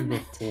this I never happened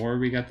meant before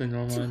we got the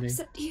normal To ending?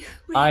 upset you.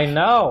 I really.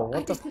 know. What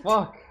I the didn't.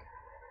 fuck?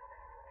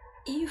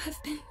 You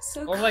have been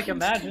so Or like kind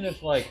imagine to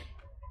if me. like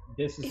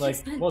this is It like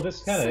has meant well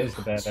this kind of so is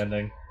the bad much.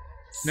 ending.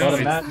 No, But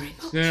So it's- very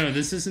much. No,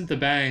 this isn't the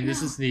bad ending.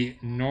 This No. is the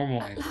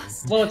normal At ending.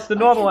 last. Well, it's the I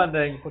normal can-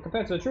 ending, but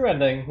compared to the true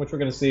ending, which we're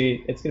gonna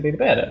see, it's gonna be the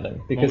bad ending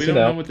Well, because we you don't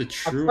know know what the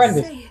true. friend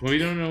is- Say it. Well, we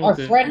don't know our what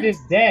the. friend is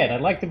dead.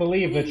 I'd like to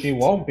believe that she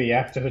won't be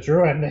after the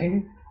true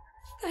ending.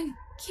 Thank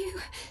you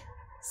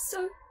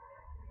so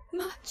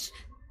much.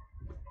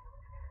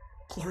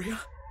 Gloria,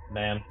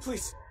 Man,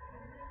 please.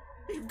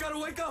 You've got to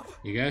wake up.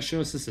 You gotta show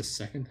us this a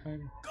second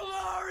time.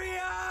 Gloria!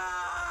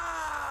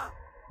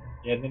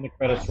 yeah. Then the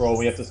credits roll.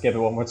 We have to skip it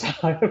one more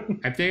time.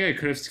 I think I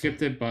could have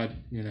skipped it, but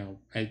you know,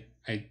 I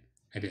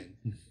didn't.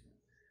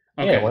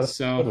 Okay, Yeah, well, that's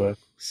so good way.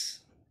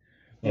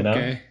 You know?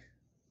 okay.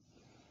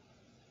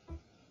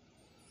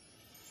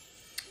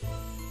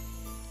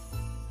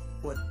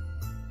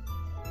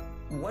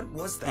 What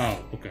was that?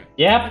 Oh, okay.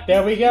 Yep,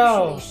 there we Usually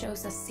go.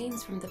 shows us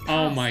scenes from the past.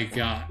 Oh my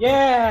god.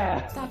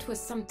 Yeah. That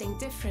was something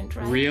different,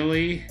 right?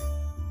 Really?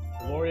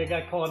 Gloria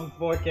got caught in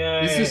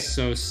 4K. This is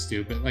so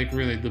stupid. Like,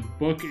 really, the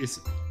book is.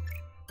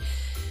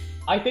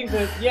 I think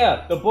that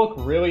yeah, the book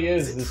really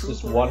is this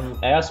just one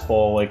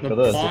asshole like The for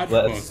this. plot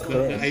book.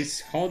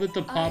 That's- I called it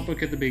the plot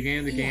book at the beginning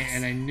of the game, Yes.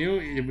 and I knew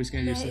it was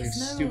going to do There something is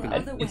no stupid.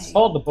 other It's way.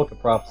 called the Book of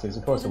Prophecies.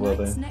 Of course For it the will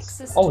be. Knight's Nexus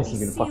It's to always be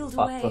gonna be the fucking sealed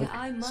plot away, book.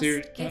 I must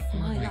Ser- give oh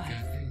my my life.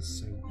 god, that is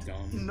so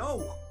dumb.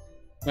 No.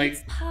 Like,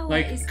 Its power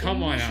is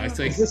come on now. It's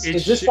like immeasurable.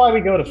 Is this it why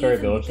we go to Fairy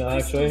Even Village with now? the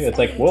Actually, crystal's it's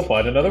like aid, we'll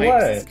find another Like,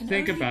 way. can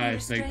think only be about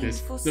it like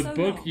this. restrained for The so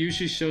book long.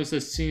 usually shows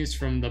us scenes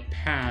from the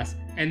past,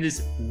 and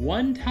this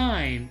one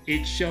time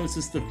it shows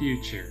us the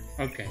future.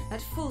 Okay.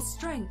 At full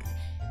strength,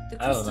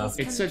 the I don't know. crystals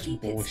It's can such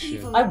keep its bullshit.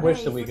 evil I at wish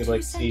bay that we for could 2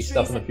 like see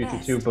stuff in the centuries future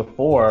at too best.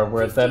 before,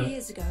 where 50 then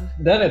years ago,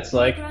 it's my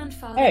like,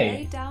 grandfather hey,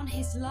 laid down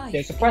his life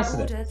there's a in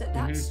precedent. order that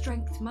that Mhm.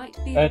 strength might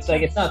be it's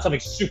like it's not replenished. something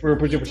super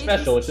He duper did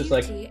special. his It's just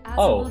like, duty as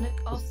a oh, monarch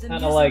of it's the kind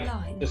of Musa like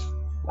line, just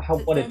how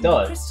but what then it the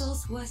does.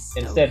 crystals were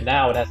stolen, Instead,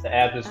 now it has to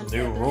add this and new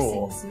their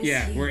rule. blessings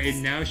Yeah, where it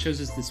misused. now shows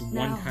us this one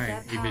Now time their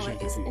a power vision of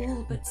the is future.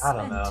 all but I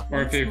don't spent know.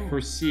 Or if once a more.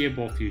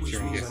 foreseeable Which future,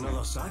 I means guess.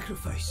 another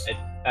sacrifice.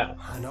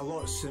 And a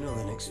lot sooner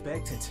than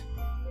expected.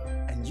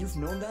 And you've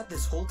known that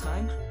this whole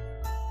time?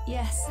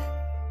 Yes.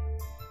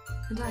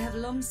 And I have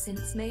long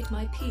since made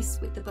my peace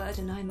with the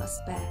burden I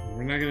must bear.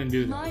 We're not gonna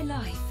do that. My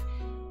life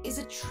is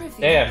a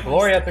trivial Damn, price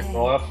Gloria to had to pay,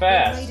 grow up but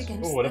fast. weighed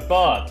against Who would have the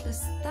thought?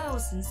 countless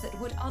thousands that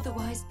would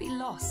otherwise be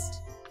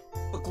lost.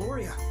 But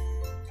Gloria,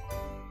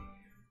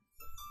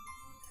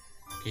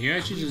 Can you are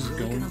actually we just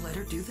really go? gonna let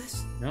her do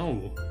this? No.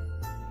 Dude.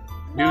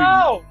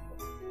 No,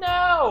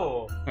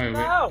 no. Oh wait.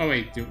 No. Oh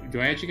wait.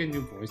 Do I actually get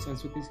new voice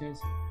lines with these guys?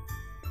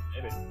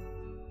 Maybe.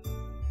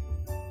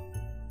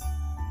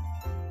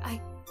 I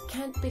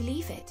can't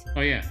believe it.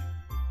 Oh yeah.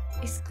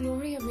 Is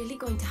Gloria really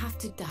going to have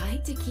to die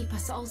to keep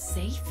us all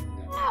safe?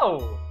 No.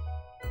 No.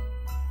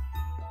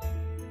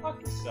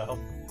 Fuck yourself.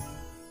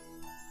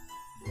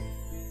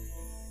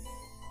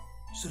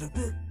 So the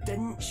book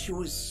didn't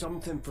show us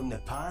something from the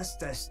past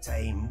this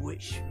time,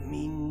 which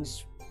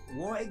means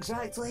what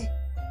exactly?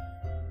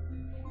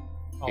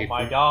 Oh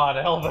my god,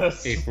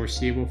 Elvis! A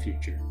foreseeable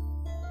future.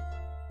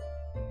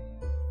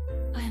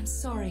 I am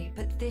sorry,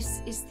 but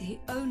this is the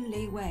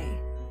only way.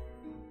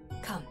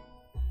 Come,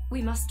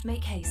 we must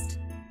make haste.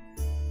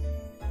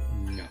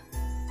 No.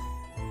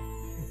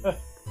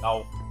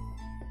 No.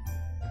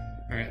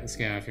 Alright, let's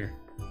get out of here.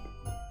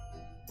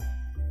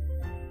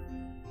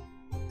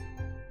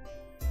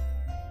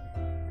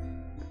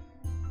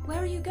 Where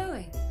are you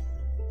going?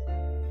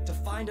 To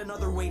find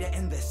another way to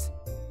end this.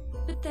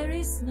 But there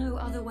is no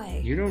other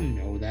way. You don't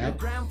know Your that.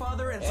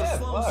 grandfather and Sir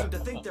Sloan seem to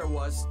think there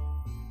was.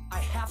 I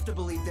have to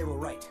believe they were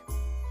right.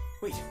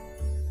 Wait,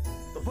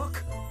 the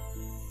book?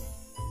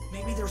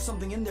 Maybe there's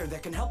something in there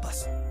that can help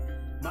us.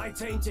 My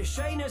time to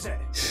shine, is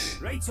it?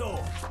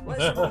 Righto,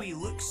 let's have a wee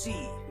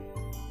look-see.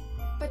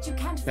 But you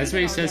can't. That's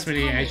what he says when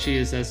he actually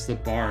is as the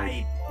bard.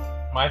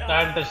 My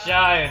time to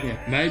shine!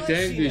 Yeah, my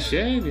time to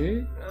shine,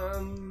 eh?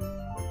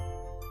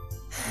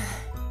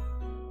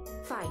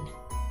 Fine.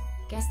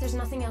 Guess there's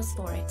nothing else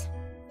for it.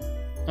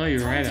 Oh, you're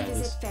Time right, to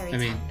visit Elvis. Fairy I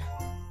mean,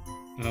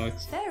 Town.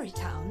 Alex. Fairy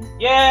Town?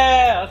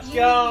 Yeah! Let's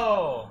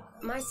go!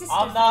 My sister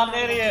I'm not found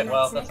an out idiot! the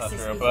Well, Night's that's not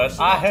Nexus true, before but she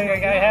I left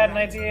think I home. had an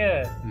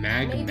idea.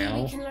 Maybe we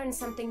Magmel? can learn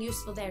something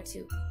useful there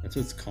too. That's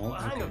what it's called?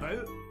 Well, hang Okay.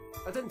 about.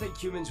 I didn't think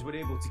humans were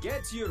able to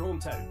get to your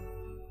hometown.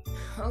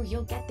 Oh,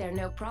 you'll get there,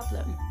 no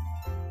problem.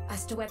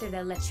 As to whether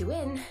they'll let you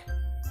in,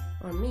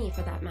 or me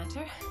for that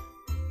matter,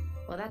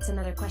 well, that's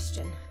another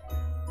question.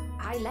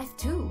 I left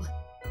too.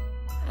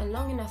 And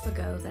long enough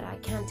ago that I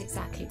can't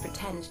exactly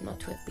pretend not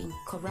to have been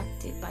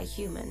corrupted by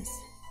humans.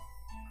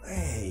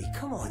 Hey,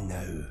 come on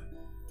now.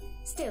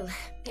 Still,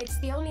 it's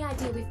the only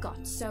idea we've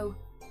got, so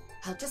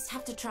I'll just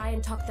have to try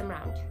and talk them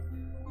round.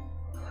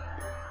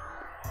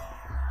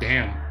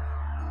 Damn.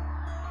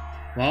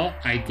 Well,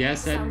 I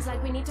guess that... Sounds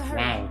like we need to hurry.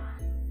 Wow.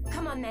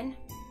 Come on then.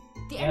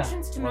 The Yeah,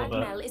 entrance to a little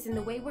bit. Magmel is in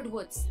the Wayward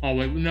Woods. Oh,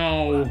 wait,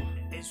 no.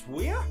 It's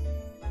where?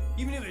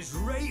 You mean it was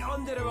right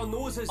under our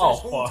noses Oh, this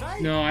whole fuck.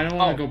 time? No, I don't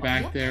want to Oh. go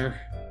back Yep.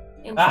 there.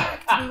 In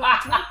fact, we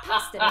walked right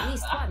past it at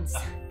least once.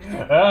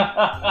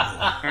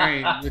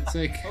 Alright, looks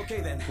like...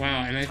 Okay then.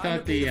 Wow, and I Time thought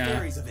to pay the, the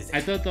fairies a visit.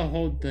 I thought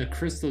the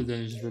crystal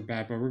dungeons were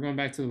bad, but we're going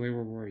back to the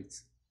Wayward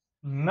Woods.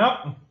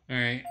 Nope.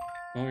 Alright.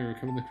 Well, we were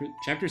covering the...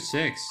 Chapter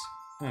 6.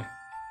 Huh.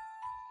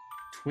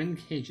 Twin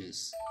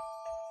Cages.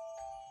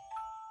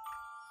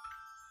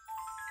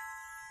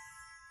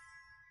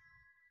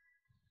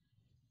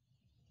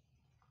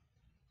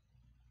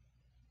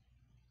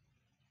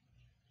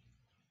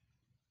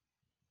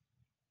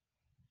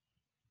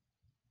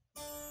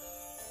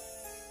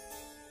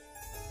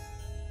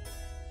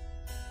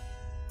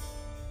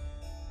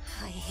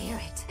 I hear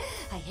it.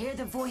 I hear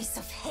the voice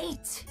of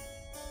hate.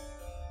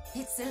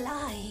 It's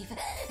alive,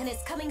 and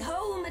it's coming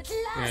home at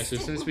last. Yeah, so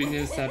since we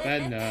didn't stop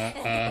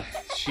Edna,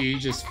 she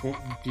just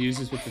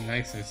fuses with the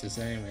Nexus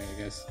anyway,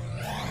 I guess.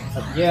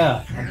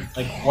 Yeah.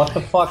 Like, what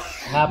the fuck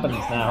happens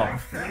now?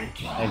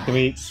 Like, do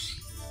we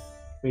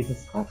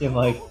just fucking,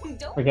 like,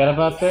 Don't forget worry,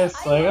 about this?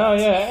 I Like, oh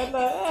won't.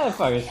 yeah, and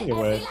fuck it, she can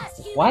Every win. last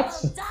human What?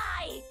 will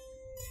die.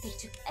 They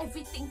took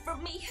everything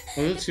from me.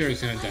 Well, looks like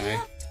she's gonna The people I die.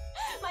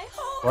 loved, my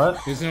home.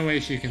 What? There's no way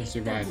she can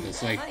survive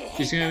this. Like,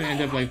 she's gonna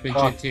end up like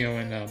Vegitio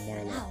and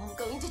Morla. Now I'm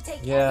going to take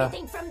Yeah.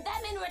 everything from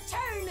them in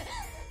return.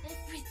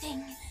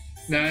 Everything.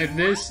 Now,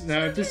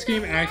 if this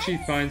game actually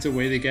finds a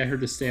way to get her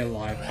to stay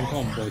alive, I'm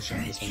calling bullshit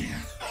on this one.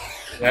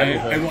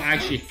 I will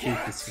actually hate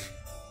this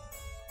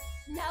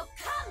game. Now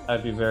come.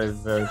 I'd be very,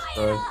 very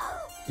surprised.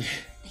 The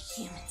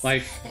humans.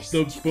 Like They're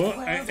the such a book,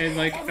 world, and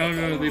like I don't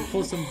know, they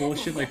pull some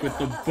bullshit like with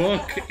the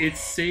book. It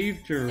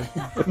saved her.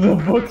 The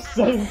book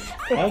says.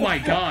 Oh my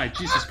god,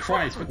 Jesus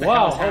Christ! What the Wow,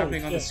 hell is holy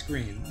happening on the shit.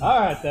 screen?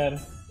 Alright then.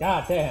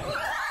 God damn.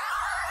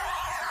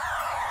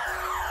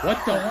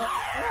 What the?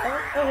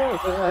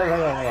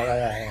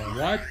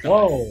 What the?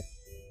 Whoa.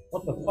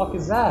 What the fuck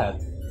is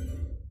that?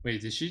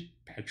 Wait, did she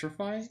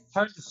petrify?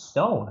 Turned to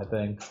stone, I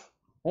think.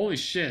 Holy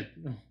shit!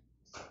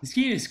 This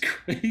game is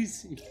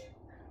crazy.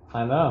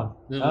 I know.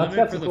 The It's limit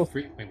got for some the cool-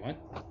 free. Wait, what?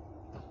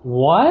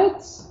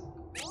 What?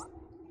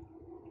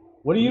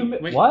 What do you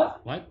Wait,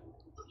 what? What?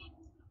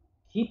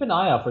 Keep an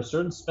eye out for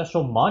certain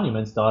special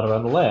monuments dotted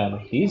around the land.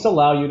 These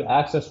allow you to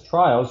access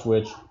trials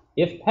which,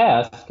 if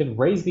passed, can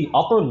raise the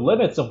upper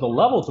limits of the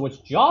level to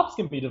which jobs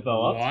can be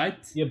developed.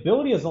 What? The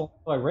ability is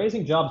by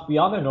raising jobs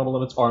beyond their normal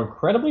limits are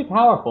incredibly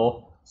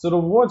powerful, so the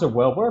rewards are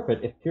well worth it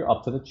if you're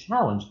up to the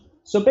challenge.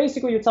 So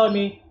basically you're telling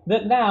me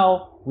that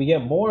now we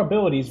get more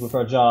abilities with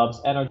our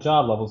jobs and our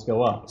job levels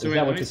go up. So Is wait, that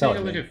let what me you're take a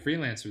telling look me? at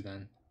Freelancer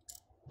then.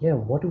 Yeah,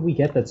 what do we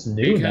get that's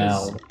new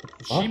Because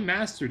now? she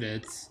mastered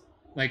it.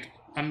 Like,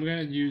 I'm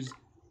gonna use.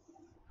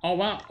 Oh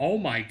wow! Oh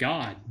my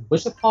god!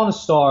 Wish upon a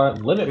star,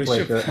 limit Wish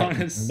breaker, upon a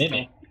and star.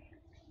 mimic.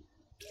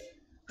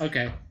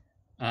 Okay.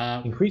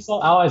 Increase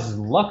all allies'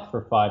 luck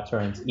for 5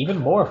 turns, even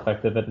more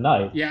effective at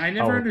night. Yeah, I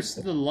never Oh.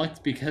 understood the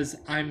luck because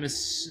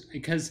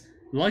because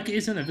luck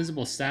isn't a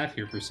visible stat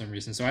here for some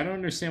reason. So I don't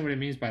understand what it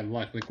means by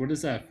luck. Like, what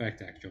does that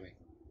affect actually?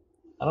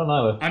 I don't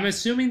know. I'm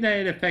assuming that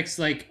it affects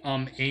like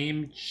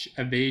aim,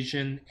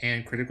 evasion,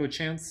 and critical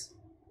chance.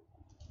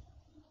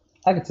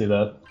 I can see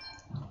that.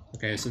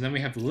 Okay, so then we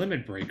have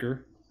Limit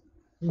Breaker.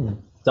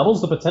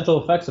 Doubles the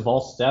potential effects of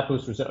all stat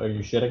boosters. Are you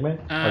shitting me?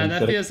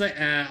 That feels like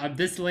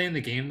this late in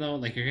the game though.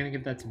 Like you're gonna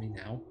give that to me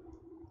now.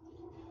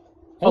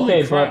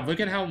 Holy crap! Look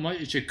at how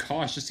much it should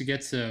cost just to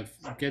get to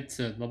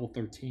level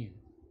 13.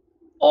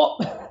 Oh,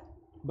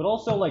 but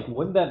also like,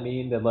 wouldn't that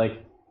mean that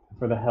like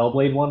for the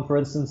Hellblade one, for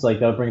instance, like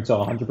that would bring it to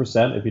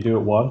 100% if you do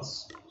it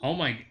once? Oh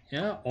my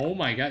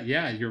god!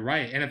 Yeah, you're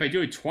right. And if I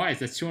do it twice,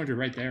 that's 200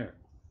 right there.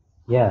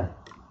 Yeah.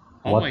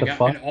 Oh my god!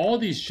 Fuck? And all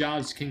these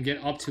jobs can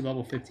get up to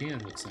level 15.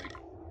 It looks like.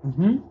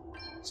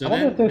 So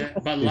then,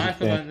 but last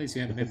but not least,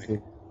 you have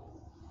Mimic.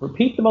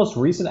 Repeat the most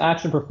recent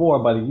action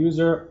performed by the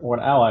user or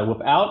an ally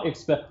without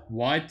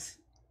What?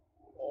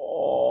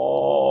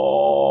 Oh.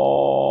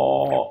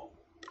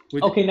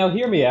 Okay, now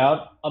hear me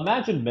out.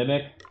 Imagine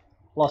Mimic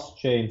plus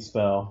Chain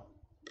Spell.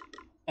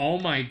 Oh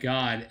my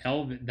god,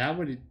 Elvin, that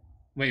would...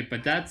 Wait,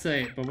 but that's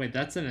an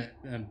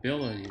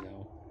ability,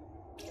 though.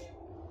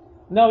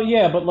 No,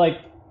 yeah, but like...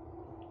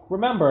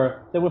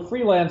 Remember that with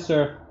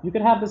Freelancer, you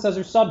can have this as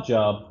your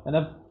sub-job, and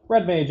have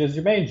Red Mage as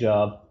your main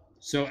job.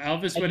 So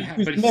Elvis would have...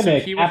 But so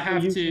he would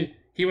have to...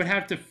 He would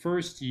have to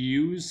first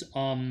use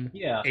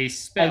a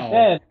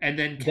spell and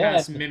then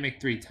cast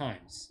Mimic 3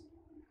 times.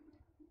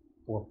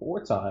 Or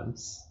 4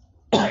 times.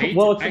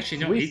 Well, it's actually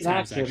no, 8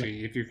 times action.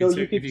 Actually. If you're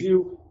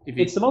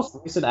it's the most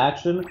recent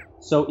action.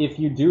 So if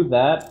you do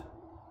that,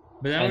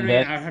 but that would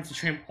mean I would have to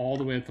train all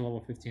the way up to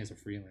level 15 as a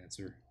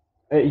freelancer.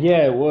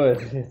 Yeah, it would.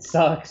 It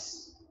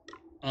sucks.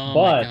 Oh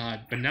my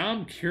god! But now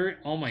I'm curious.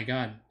 Oh my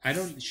god! I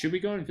don't. Should we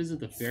go and visit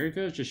the fairy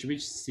village, or should we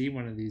just see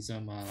one of these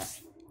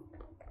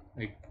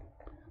like?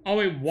 Oh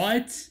wait,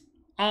 what?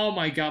 Oh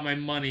my god, my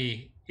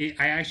money!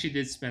 I actually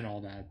did spend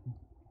all that.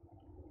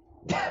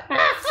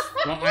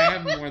 Well, I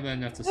have more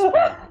than enough to spend.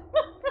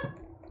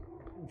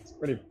 It's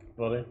pretty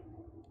funny.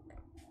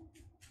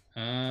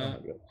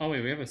 Oh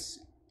wait, we have a.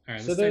 All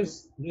right. So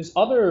there's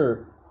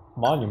other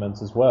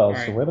monuments as well. All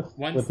right. So where the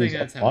one thing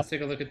at a time. Let's take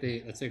a look at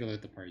the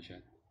party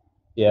chat.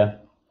 Yeah.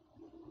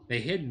 They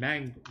hid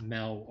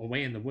Magmel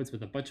away in the woods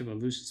with a bunch of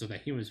illusions so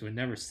that humans would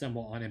never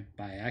stumble on it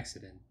by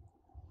accident.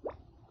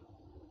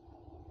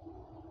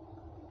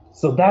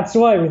 So that's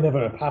why we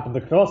never happened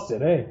across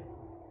it, eh?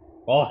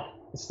 Oh,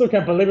 I still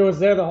can't believe it was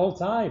there the whole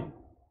time.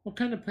 What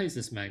kind of place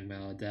is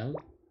Magmel, Adele?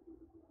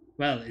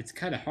 Well, it's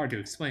kind of hard to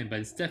explain, but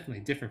it's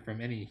definitely different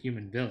from any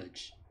human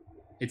village.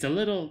 It's a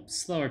little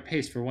slower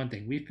pace for one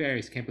thing. We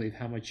fairies can't believe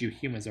how much you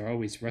humans are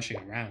always rushing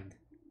around.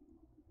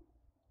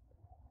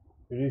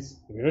 It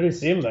really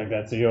seemed like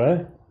that to you,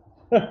 eh?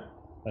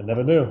 I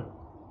never knew.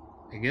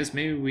 I guess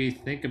maybe we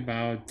think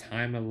about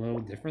time a little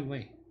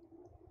differently.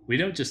 We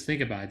don't just think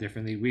about it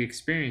differently, we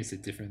experience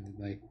it differently.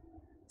 Like,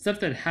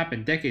 stuff that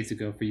happened decades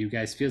ago for you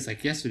guys feels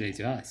like yesterday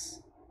to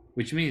us.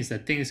 Which means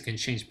that things can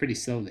change pretty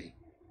slowly.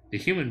 The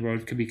human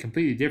world could be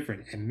completely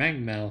different, and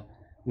Magmel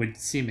would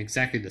seem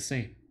exactly the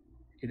same.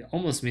 It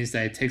almost means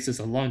that it takes us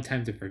a long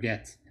time to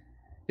forget.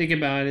 Think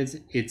about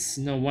it, it's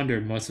no wonder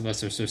most of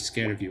us are so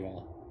scared of you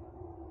all.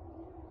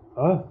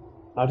 Huh?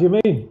 How do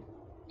you mean?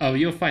 Oh,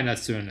 you'll find out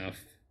soon enough.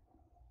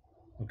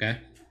 Okay.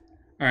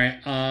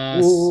 Alright,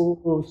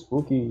 Ooh,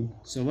 spooky.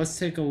 So let's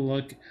take a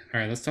look.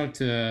 Alright, let's talk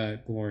to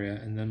Gloria,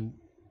 and then...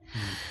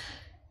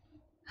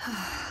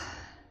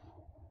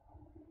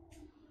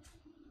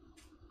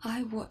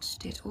 I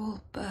watched it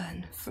all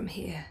burn from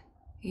here,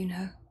 you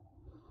know.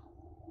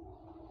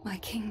 My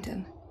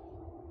kingdom.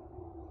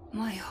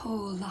 My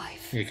whole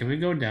life. Yeah, can we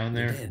go down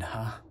there? You did,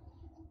 huh?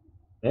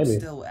 Maybe.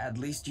 Still, at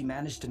least you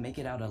managed to make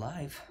it out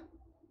alive.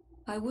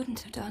 I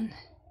wouldn't have done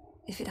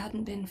if it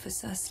hadn't been for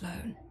Sir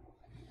Sloane.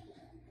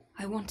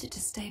 I wanted to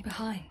stay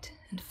behind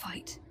and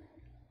fight,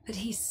 but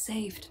he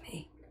saved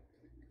me.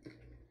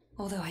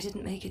 Although I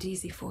didn't make it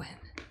easy for him.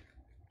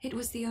 It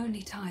was the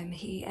only time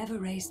he ever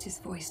raised his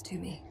voice to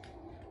me.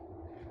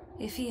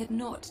 If he had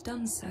not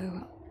done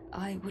so,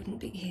 I wouldn't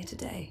be here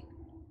today.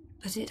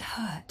 But it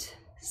hurt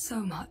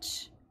so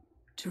much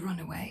to run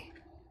away.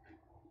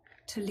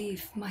 To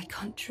leave my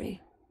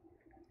country.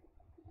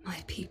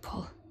 My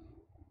people.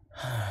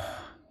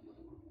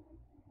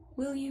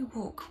 Will you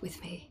walk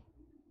with me?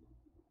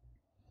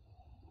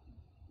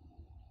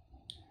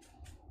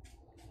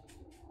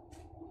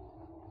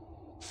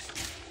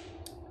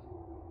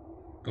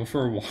 Go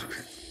for a walk.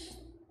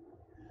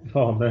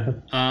 Oh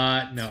man.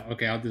 No.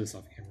 Okay, I'll do this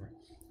off camera.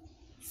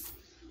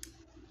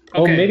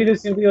 Okay. Oh, maybe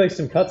there's gonna be like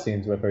some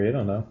cutscenes with her. You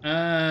don't know.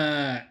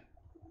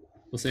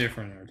 We'll save it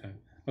for another time.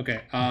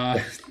 Okay.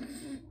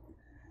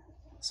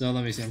 So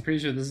let me see. I'm pretty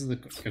sure this is the.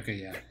 Okay,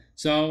 yeah.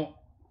 So,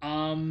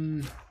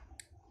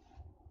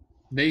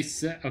 they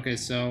said. Okay,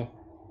 so.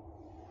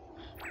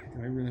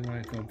 Do I really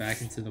want to go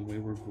back into the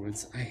Wayward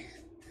Woods?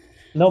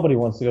 Nobody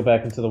wants to go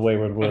back into the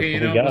Wayward Woods. Okay,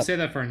 we'll say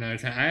that for another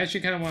time. I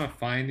actually kind of want to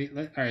find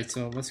the... Alright,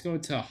 so let's go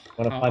to...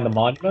 Want to find the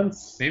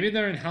monuments? Maybe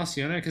they're in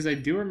Halcyone, because I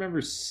do remember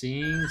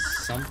seeing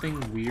something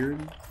weird.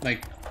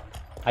 Like,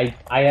 I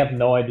have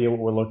no idea what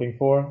we're looking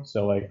for,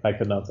 so like I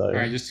could not tell you. All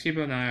right, just keep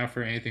an eye out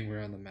for anything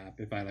weird on the map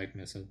if I like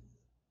miss it.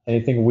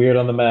 Anything weird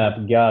on the map?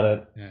 Got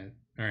it. Yeah.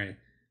 All right.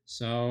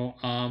 So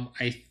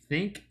I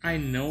think I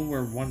know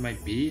where one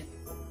might be,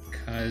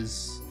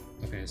 cause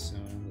okay. So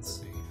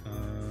let's see.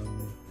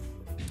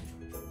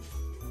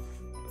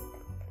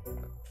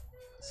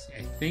 Let's see.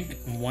 I think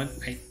one.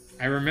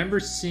 I remember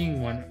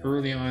seeing one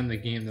early on in the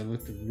game that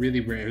looked really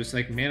weird. It was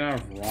like made out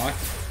of rock.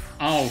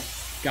 Oh,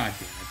 god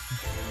damn it.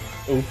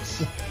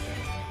 Oops.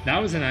 That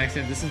was an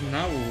accident. This is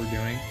not what we're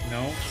doing.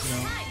 No, no.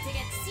 Time to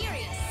get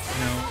serious.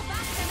 No. Go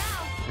back for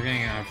now. We're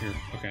getting out of here.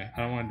 Okay,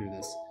 I don't want to do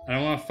this. I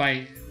don't want to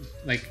fight,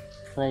 like,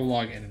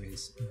 prologue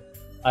enemies.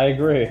 I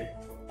agree.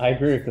 I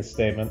agree with this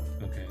statement.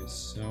 Okay,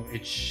 so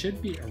it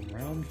should be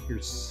around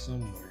here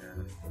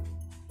somewhere.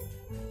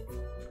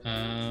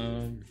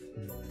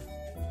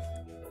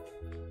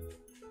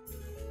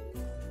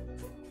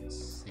 Let's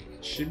see.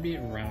 It should be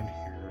around here.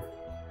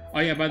 Oh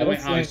yeah, by the way,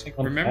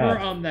 remember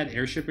that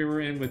airship we were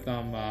in with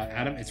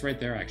Adam? It's right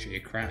there actually.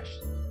 It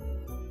crashed.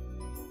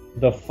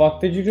 The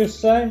fuck did you just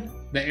say?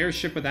 The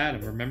airship with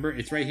Adam, remember?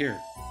 It's right here.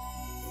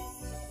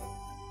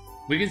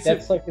 We can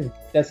that's like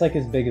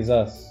as big as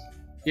us.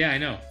 Yeah, I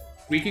know.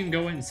 We can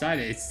go inside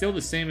it. It's still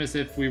the same as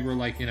if we were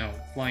like, you know,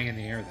 flying in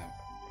the air though.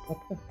 What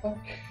the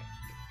fuck?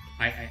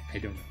 I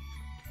don't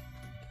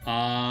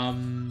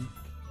know.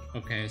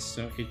 Okay,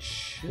 so it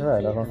should be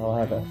I don't know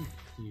how to.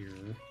 here.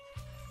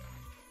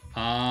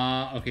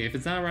 Okay, if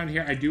it's not around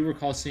here, I do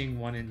recall seeing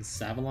one in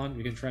Savalon.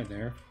 We can try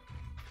there.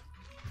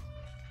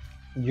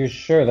 You're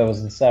sure that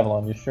was in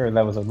Savalon? You're sure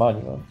that was a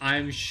monument?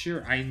 I'm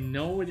sure. I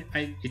know it.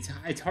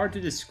 It's hard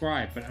to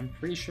describe, but I'm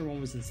pretty sure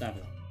one was in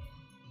Savalon.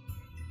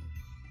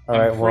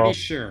 I'm pretty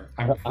sure.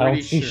 I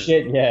don't see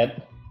shit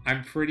yet.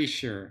 I'm pretty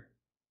sure.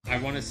 I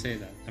want to say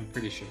that. I'm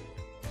pretty sure.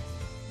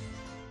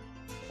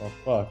 Oh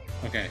fuck.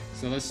 Okay,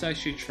 so let's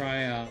actually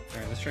try. All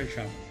right, let's try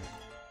traveling.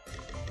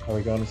 Are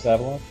we going to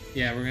Savalon?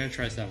 Yeah, we're gonna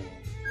try Savalon.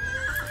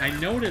 I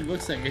know what it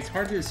looks like. It's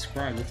hard to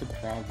describe. That's a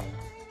problem.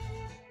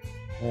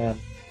 Man,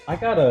 I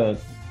gotta.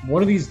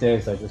 One of these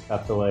days, I just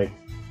have to like.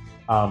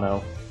 I don't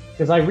know,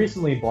 because I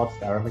recently bought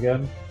Skyrim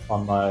again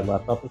on my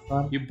laptop this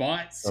time. You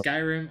bought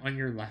Skyrim on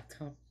your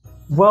laptop?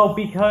 Well,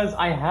 because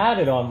I had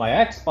it on my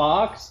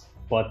Xbox,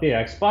 but the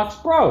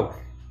Xbox broke,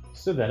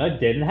 so then I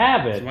didn't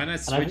have it. So why not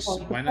switch?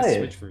 Why not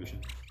switch version?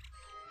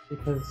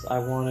 Because I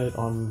want it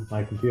on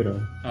my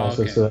computer, oh,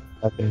 also okay. so that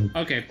I can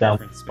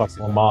preference, download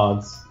more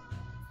mods.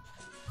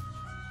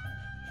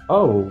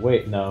 Oh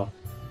wait, no.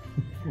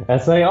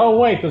 That's like, oh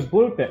wait, there's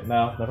blue thing.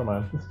 No, never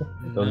mind.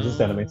 Those are just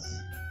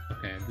enemies.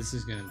 Okay, this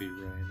is gonna be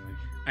really annoying.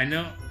 I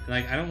know,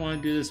 like, I don't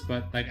want to do this,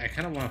 but like, I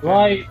kind of want to.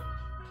 Right.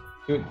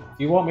 Do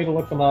you want me to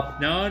look them up?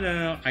 No, no,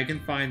 no. I can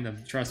find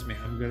them. Trust me.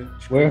 I'm good.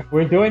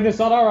 We're doing this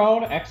on our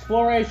own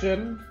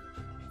exploration.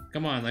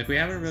 Come on, like we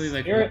haven't really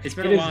like. It's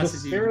been a while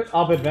since spirit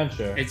of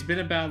adventure. It's been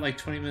about like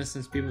 20 minutes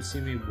since people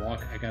see me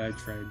walk. I gotta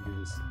try and do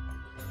this.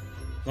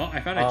 Well, I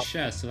found a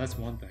chest, so that's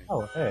one thing.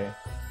 Oh, hey.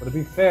 But to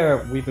be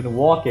fair, we've been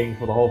walking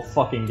for the whole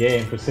fucking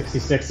game for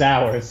 66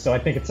 hours, so I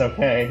think it's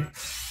okay.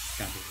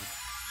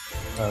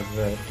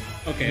 Good.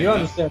 Okay. You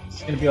understand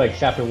it's gonna be like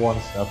chapter 1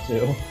 stuff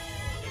too.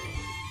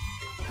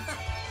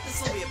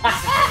 This'll be a piece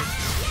of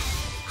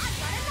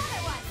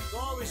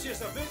Oh, it's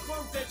just a big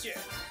clump at you.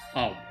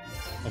 Oh,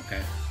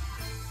 okay.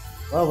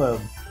 Well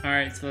then. All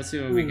right, so let's see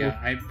what we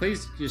got.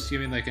 Please just give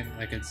me like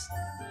it's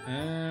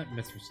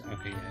Mr.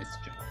 Okay, yeah, it's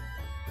jump.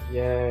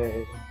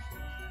 Yay.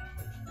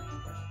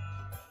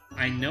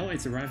 I know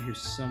it's around here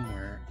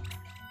somewhere,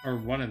 or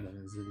one of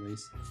them is at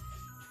least.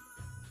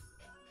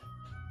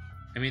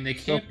 I mean, they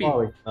can't be.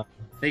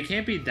 They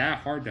can't be that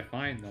hard to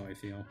find, though. I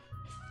feel.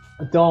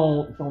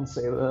 Don't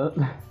say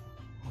that.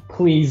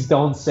 Please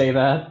don't say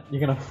that.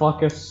 You're gonna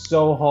fuck us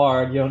so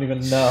hard you don't even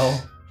know.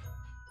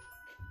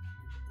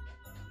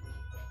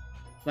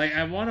 Like,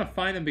 I want to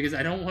find them because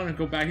I don't want to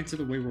go back into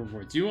the Wayward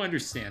Woods. You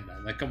understand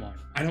that? Like, come on.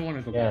 I don't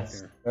want to go back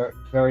there.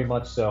 Very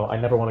much so.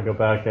 I never want to go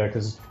back there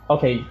because,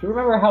 okay, do you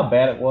remember how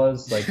bad it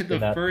was? Like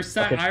the first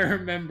time I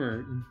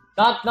remember.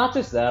 Not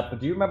just that, but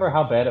do you remember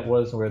how bad it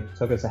was where it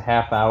took us a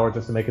half hour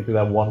just to make it through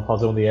that one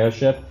puzzle in the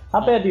airship?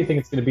 How bad do you think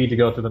it's going to be to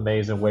go through the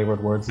maze in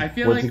Wayward Woods? I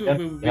feel like we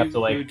have to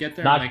like would get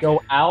there not like,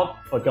 go out,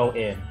 but go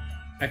in.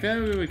 I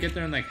feel like we would get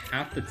there in like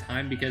half the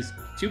time because,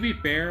 to be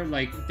fair,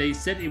 like they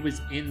said it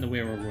was in the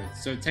Wayward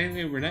Woods, so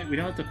technically we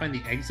don't have to find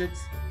the exits.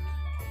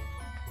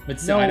 But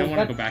still, I don't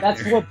want to go back there.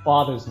 That's what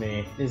bothers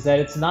me, is that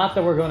it's not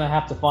that we're going to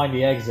have to find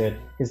the exit,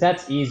 because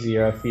that's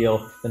easier, I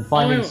feel, than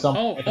finding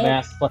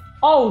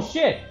Oh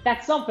shit!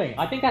 That's something!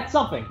 I think that's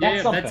something!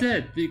 That's something! That's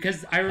it,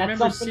 because I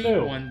remember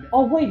seeing one.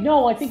 Oh wait,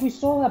 no, I think we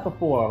saw that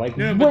before. Like,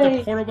 no, but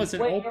the portal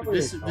wasn't open.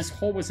 This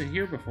hole wasn't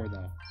here before,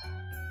 though.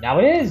 Now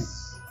it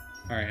is!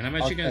 Alright, and I'm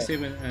actually going to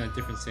save in a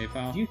different save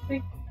file. Do you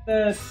think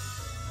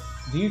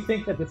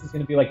that this is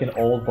going to be like an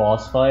old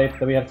boss fight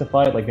that we have to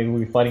fight? Like maybe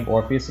we'll be fighting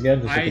Orpheus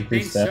again? Just I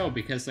think so,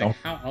 because like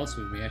how else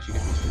would we actually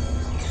get these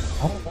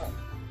tools? I don't know.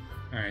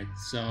 Alright,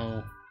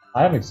 so...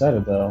 I'm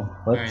excited though.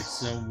 Alright,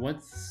 so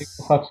what's... What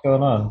the fuck's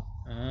going on?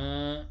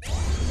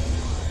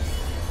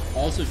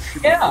 also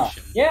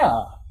tribulation.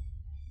 Yeah.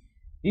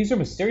 These are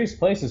mysterious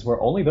places where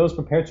only those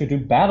prepared to do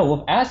battle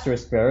with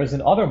Asterisk Bearers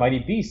and other mighty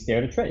beasts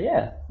dare to tread.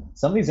 Yeah.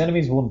 Some of these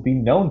enemies will be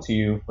known to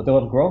you, but they'll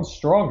have grown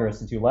stronger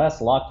since you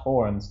last locked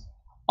horns.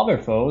 Other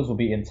foes will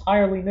be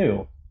entirely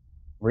new.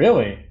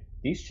 Really?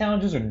 These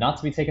challenges are not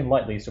to be taken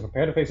lightly, so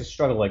prepare to face a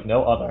struggle like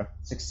no other.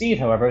 Succeed,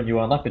 however, and you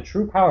will unlock the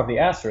true power of the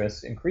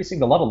Asterisks, increasing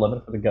the level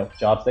limit for the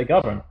jobs they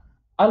govern.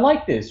 I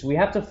like this. We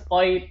have to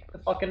fight the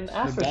fucking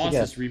Asterisks The boss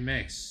again. is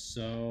remixed,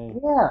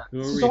 so Yeah, who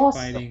this is are we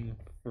awesome. fighting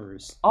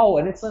first? Oh,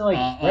 and it's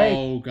like great.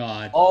 Oh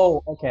god.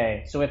 Oh,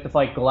 okay. So we have to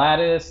fight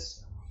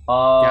Gladys,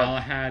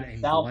 Galahad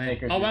and Southmaker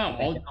Glenn. Oh did wow, make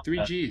all it 3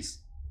 up. Gs.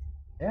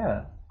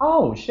 Yeah.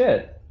 Oh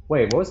shit.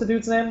 Wait, what was the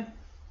dude's name?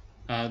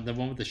 The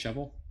one with the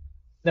shovel?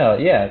 No,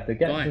 yeah, the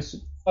guy. Glenn. This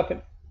fucking.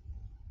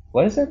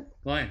 What is it?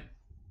 Glenn.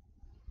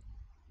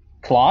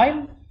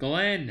 Klein?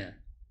 Glenn.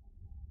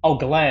 Oh,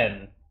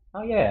 Glenn.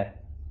 Oh yeah.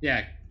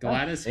 Yeah,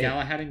 Gladys, Oh,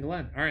 Galahad, and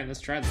Glenn. Alright,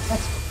 let's try this.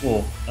 That's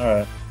cool. All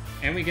right.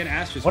 And we get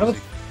Asterisk What are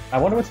music. I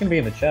wonder what's gonna be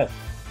in the chest.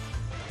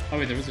 Oh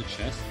wait, there was a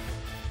chest?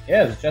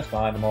 Yeah, there's a chest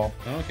behind them all.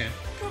 Oh, okay.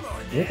 Do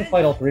we have to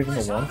fight all 3 of them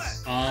at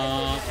once?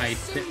 I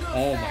think.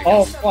 Oh my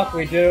Oh god. fuck,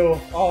 we do.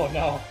 Oh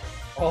no.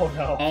 Oh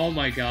no. Oh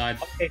my god.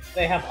 Okay, so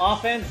they have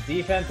offense,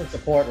 defense, and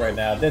support right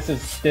now. This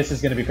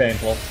is gonna be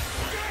painful.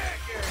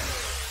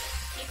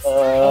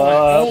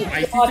 Oh,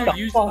 I think what they're the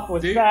using. fuck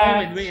was Oh,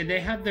 that? and wait, and they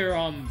have their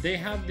they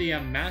have the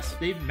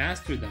they've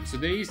mastered them. So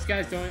these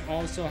guys don't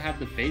also have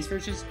the base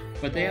versions,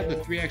 but they have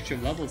the 3 extra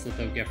levels that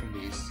they'll get from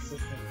these. This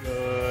isn't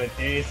good.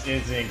 This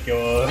isn't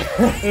good.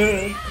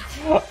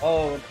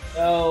 Oh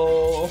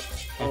no.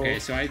 Okay,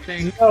 so I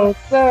think. No,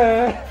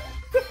 sir.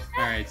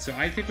 All right, so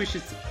I think who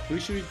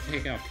should we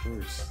take out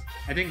first?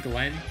 I think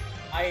Glenn.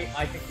 I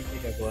think you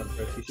take out Glenn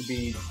first. He should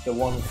be the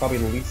one with probably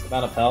the least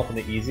amount of health and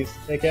the easiest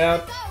to take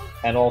out.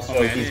 And also, Oh,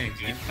 wait, I he's didn't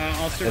Glenn.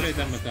 I'll survey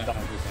them with that.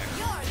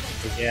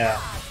 yeah.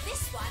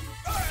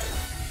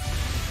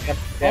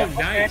 Oh,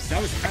 nice!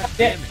 That was half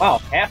Yeah, damage. wow,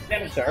 half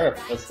damage to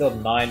Earth, but still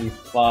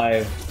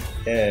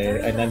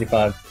 95k,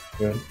 95.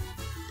 Good.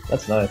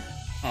 That's nice.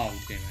 Oh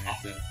damn! I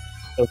have to.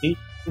 So he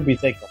should be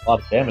taking a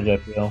lot of damage, I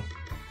feel.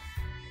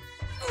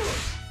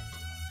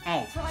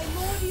 Oh.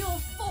 Primordial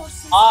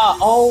forces. Ah,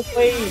 oh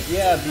wait,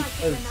 yeah,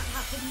 because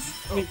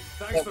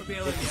Thanks for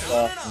bailing me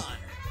out.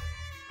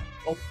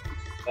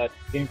 that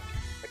thing,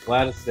 the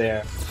Gladys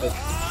there,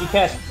 he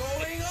cast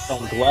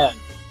on Glenn.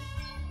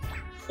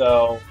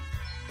 So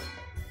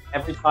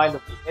every time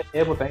that we hit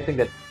him with anything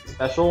that's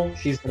special,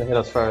 she's gonna hit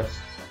us first.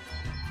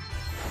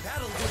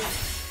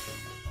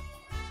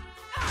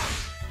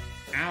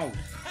 Ow.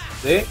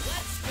 See?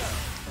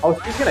 Oh,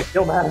 she's gonna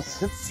kill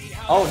Madison.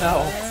 Oh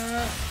no.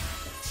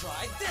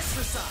 Try this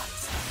for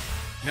size.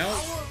 No.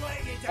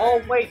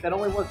 Oh wait, that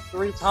only works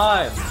 3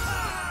 times. It's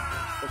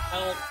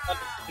kind of like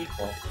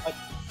people. Like,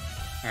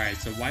 All right,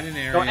 so widen an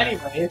area. so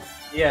anyways,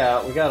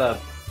 yeah, we gotta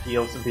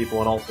heal some people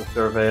and also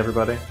survey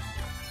everybody.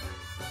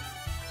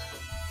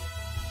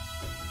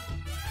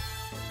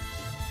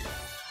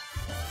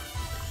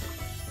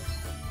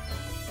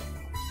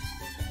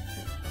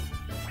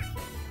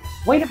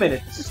 Wait a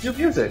minute, this is new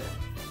music.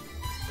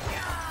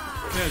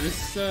 No,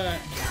 this is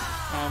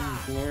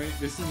Glory.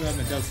 This is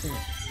Adele's thing.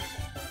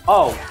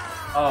 Oh,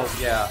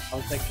 yeah. I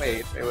was like,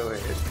 wait.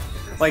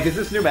 Like, is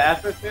this new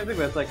Master music?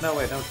 But it's like, no,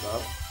 wait, no,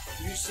 stop.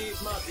 You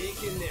saved my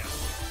bacon there.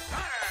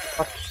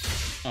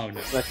 Oh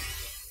no. Like,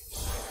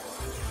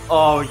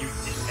 oh, you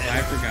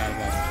I forgot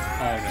about it.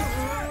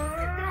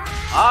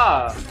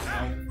 Ah, Oh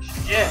no.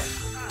 shit.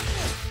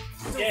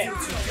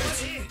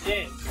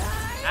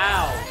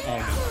 Ow. Oh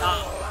no.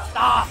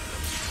 Stop.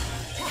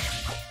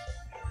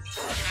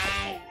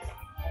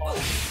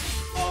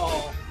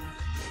 Oh.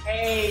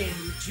 Pain.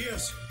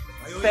 Cheers.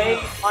 I owe you Pain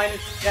one.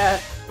 minus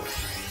death.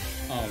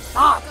 Oh.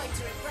 Stop. I'm going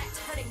to regret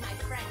hurting my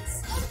friends.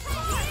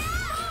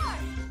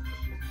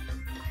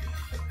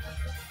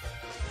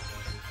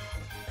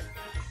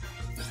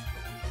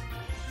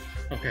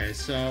 Okay,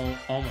 so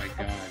oh my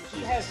god.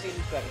 He has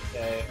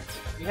 87k.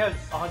 He has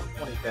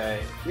 120k.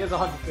 He has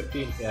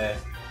 115k.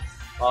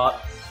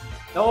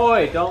 No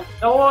way, don't.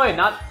 No way,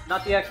 not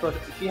the Expo.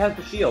 She has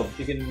the shield.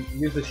 She can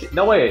use the shield.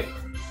 No way.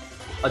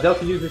 Adele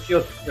can use the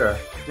shield for sure.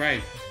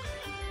 Right.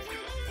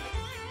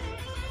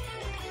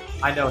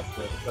 I know it's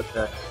good.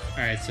 Okay.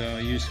 Alright, so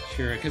use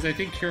Cura, because I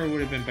think Cura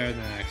would have been better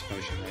than an X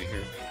potion right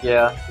here.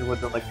 Yeah, it would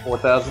have been like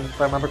 4,000 if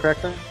I remember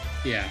correctly.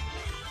 Yeah.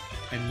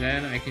 And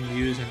then I can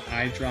use an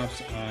eye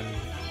drops on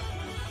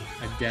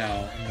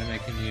Adele, and then I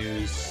can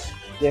use.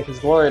 Yeah, because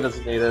Gloria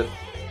doesn't need it.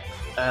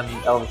 And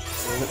Elvis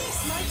doesn't need it.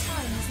 My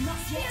time has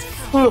not yet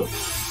come.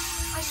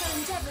 I shall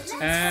endeavor to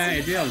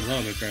It did a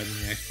little bit better than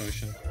the X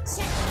potion.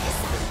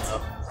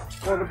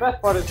 Well, the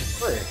best part is it's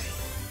free.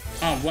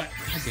 Oh, what?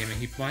 God damn it,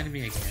 he blinded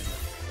me again.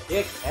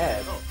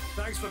 Dickhead. Oh,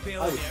 thanks for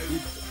bailing me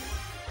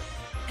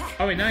out.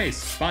 Oh, wait,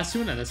 nice.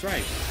 Basuna, that's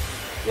right.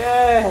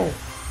 Yay!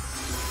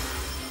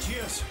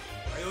 Cheers.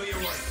 I owe you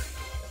one.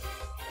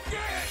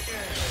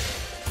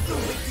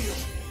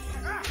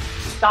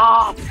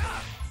 Stop!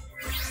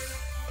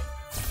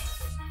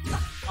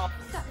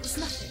 That was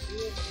nothing.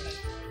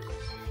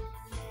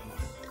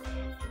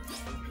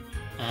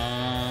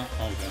 Oh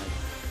god.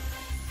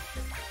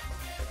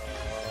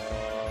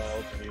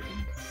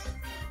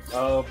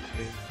 Oh,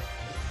 please.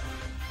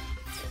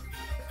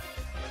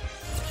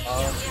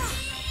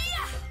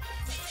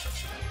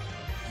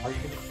 Are you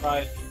gonna try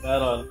and do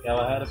that on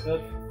Galahad a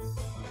bit?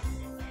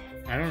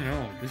 I don't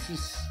know. This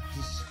is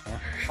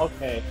hard.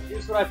 Okay,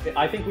 here's what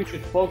I think we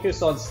should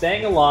focus on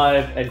staying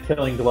alive and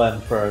killing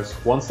Glenn first.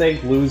 Once they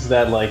lose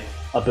that, like,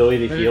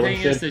 ability to But heal the and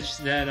thing shit... is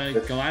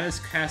that Gladys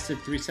casted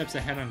 3 steps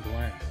ahead on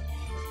Glenn.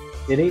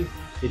 Did he?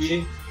 Did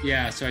she?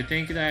 Yeah, so I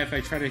think that if I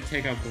try to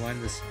take out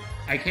Glenn,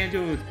 I can't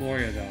do it with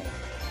Gloria, though.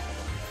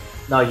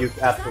 No, you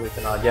absolutely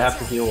cannot. You have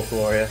to deal with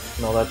Gloria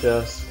and all that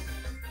jazz.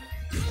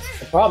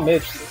 The problem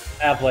is, you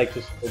have, like,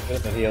 just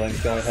legitimate healing.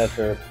 She only has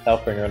her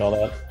Healthbringer and all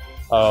that.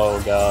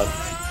 Oh god.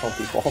 Don't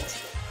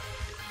default.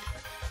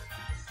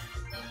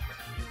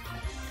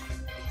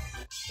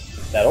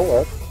 That'll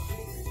work.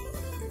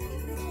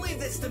 Leave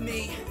this to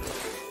me.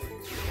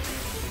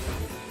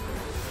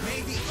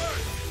 May the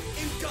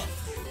earth engulf.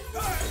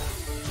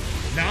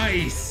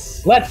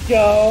 Nice! Let's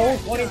go!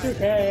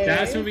 22k!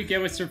 That's what we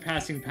get with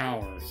surpassing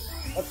powers.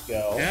 Let's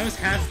go. And that was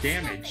half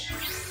damage.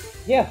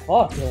 Yeah,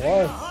 fuck, it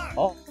was.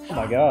 Oh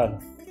my god.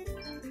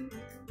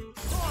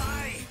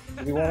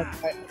 Do we want to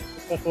fight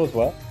special as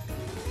well?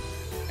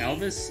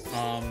 Elvis,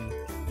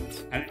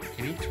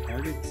 can he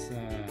target,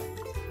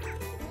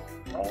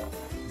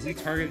 does he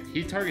target?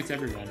 He targets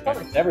everyone, but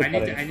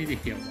everybody. I need to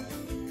heal them.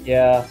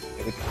 Yeah,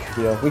 we can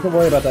deal. We can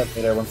worry about that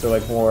later once they're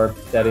like more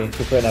steady,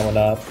 because right now we're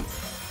not.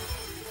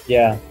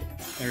 Yeah.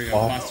 There we go.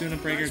 Basuna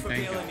Breaker,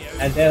 thank you.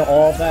 And then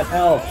all that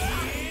health.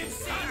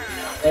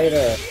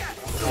 Later.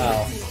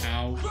 Ow.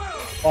 Ow.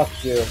 Fuck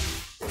you.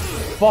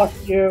 Fuck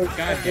you.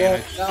 God damn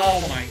it. No.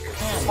 Oh my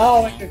god.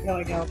 Oh, and you're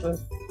killing Elvis.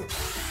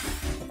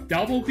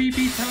 Double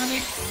BP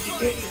tonic?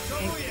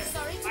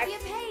 Sorry to be a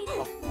pain.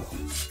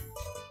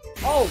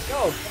 Oh,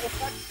 no.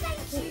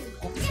 Thank you.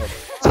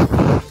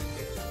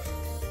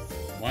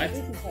 What?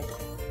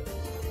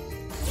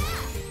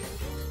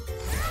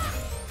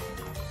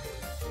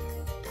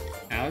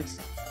 Alex?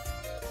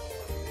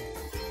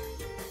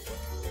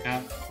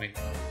 Wait.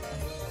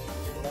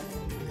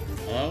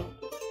 Hello?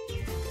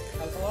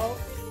 Hello?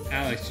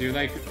 Alex, you're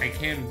like, I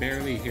can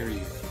barely hear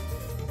you.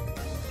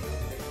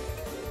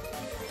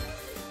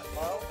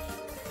 Hello?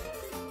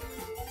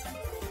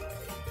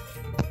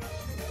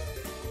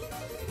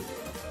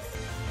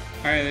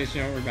 Alright, ladies and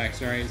gentlemen, we're back.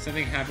 Sorry,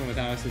 something happened with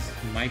Alex's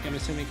mic, I'm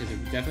assuming, because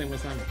it definitely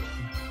was not me.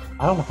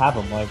 I don't have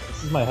them, like,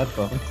 this is my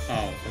headphones.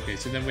 Oh, okay,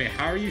 so then wait,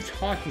 how are you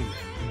talking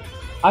then?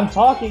 I'm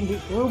talking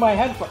through my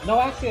headphones. No,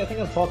 actually, I think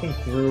I'm talking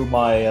through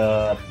my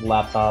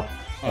laptop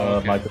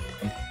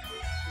microphone.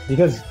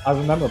 Because I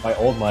remember my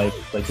old mic,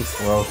 like, just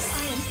broke.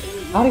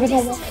 I don't even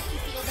know why.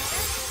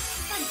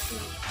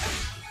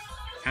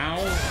 Ow.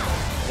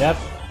 Yep.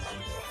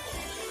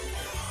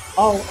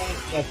 Oh, and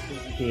yes,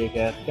 VP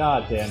again.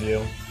 God damn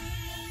you.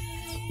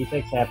 He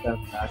takes half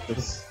down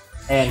practice,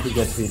 and he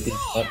gets VP.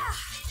 Yep.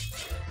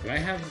 Do I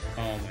have...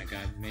 Oh my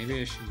god,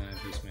 maybe I should not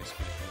have used my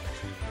special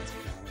actually. That's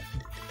valid.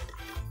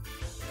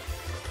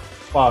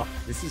 Fuck.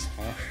 This is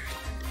hard.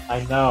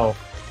 I know.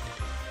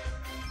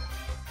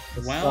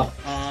 This Well,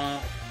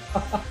 sucks.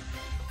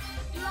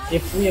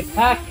 If we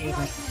attack him...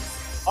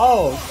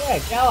 Oh, yeah,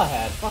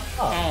 Galahad. Fuck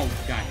up. Oh,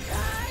 god.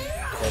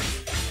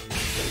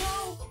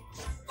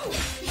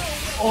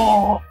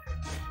 Oh!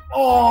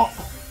 Oh!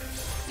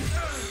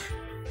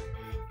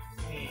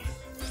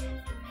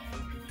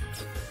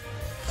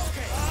 Okay,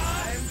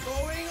 I'm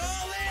going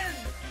all in.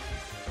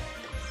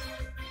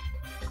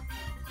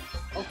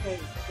 Okay,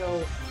 so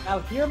now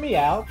hear me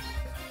out.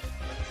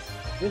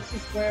 This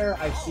is where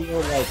I feel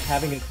like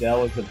having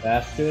Adele as a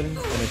Bastion and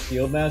a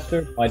Shield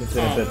Master might have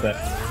been a bit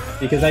better.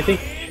 Because I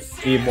think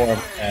be more of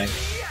a tank.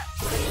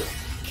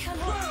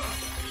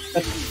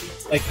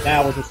 Like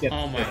now we're just getting.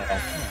 Oh my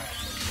god.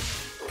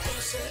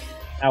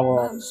 Now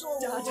we're. Dad,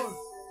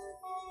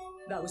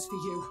 that was for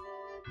you.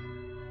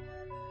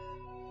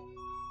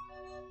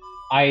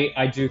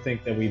 I do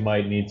think that we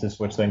might need to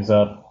switch things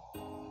up.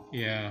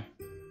 Yeah.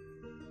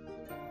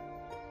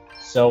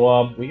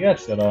 So we got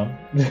shit on.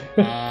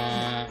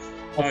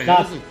 Oh, Let's that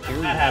not was a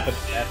third. that happened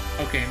yet.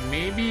 Okay,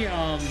 maybe,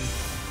 oh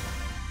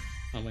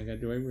my god,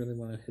 do I really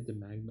want to hit the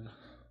magma?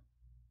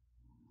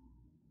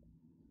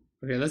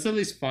 Okay, let's at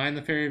least find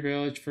the fairy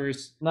village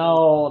first.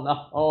 No,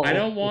 no. Oh. I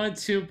don't want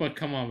to, but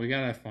come on, we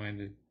gotta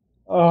find it.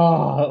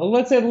 Oh,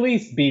 let's at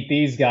least beat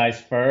these guys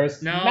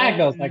first. No,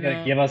 Magno's not no.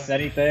 gonna give us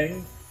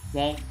anything.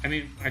 Well, I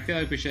mean, I feel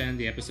like we should end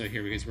the episode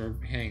here because we're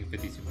hitting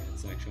 52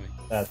 minutes, actually.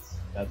 That's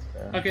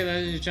fair. Okay,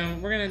 ladies and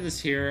gentlemen, we're gonna end this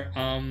here.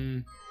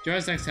 Join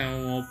us next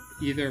time.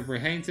 We're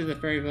heading to the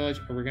fairy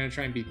village, or we're gonna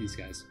try and beat these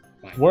guys.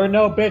 Bye. We're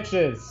no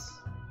bitches.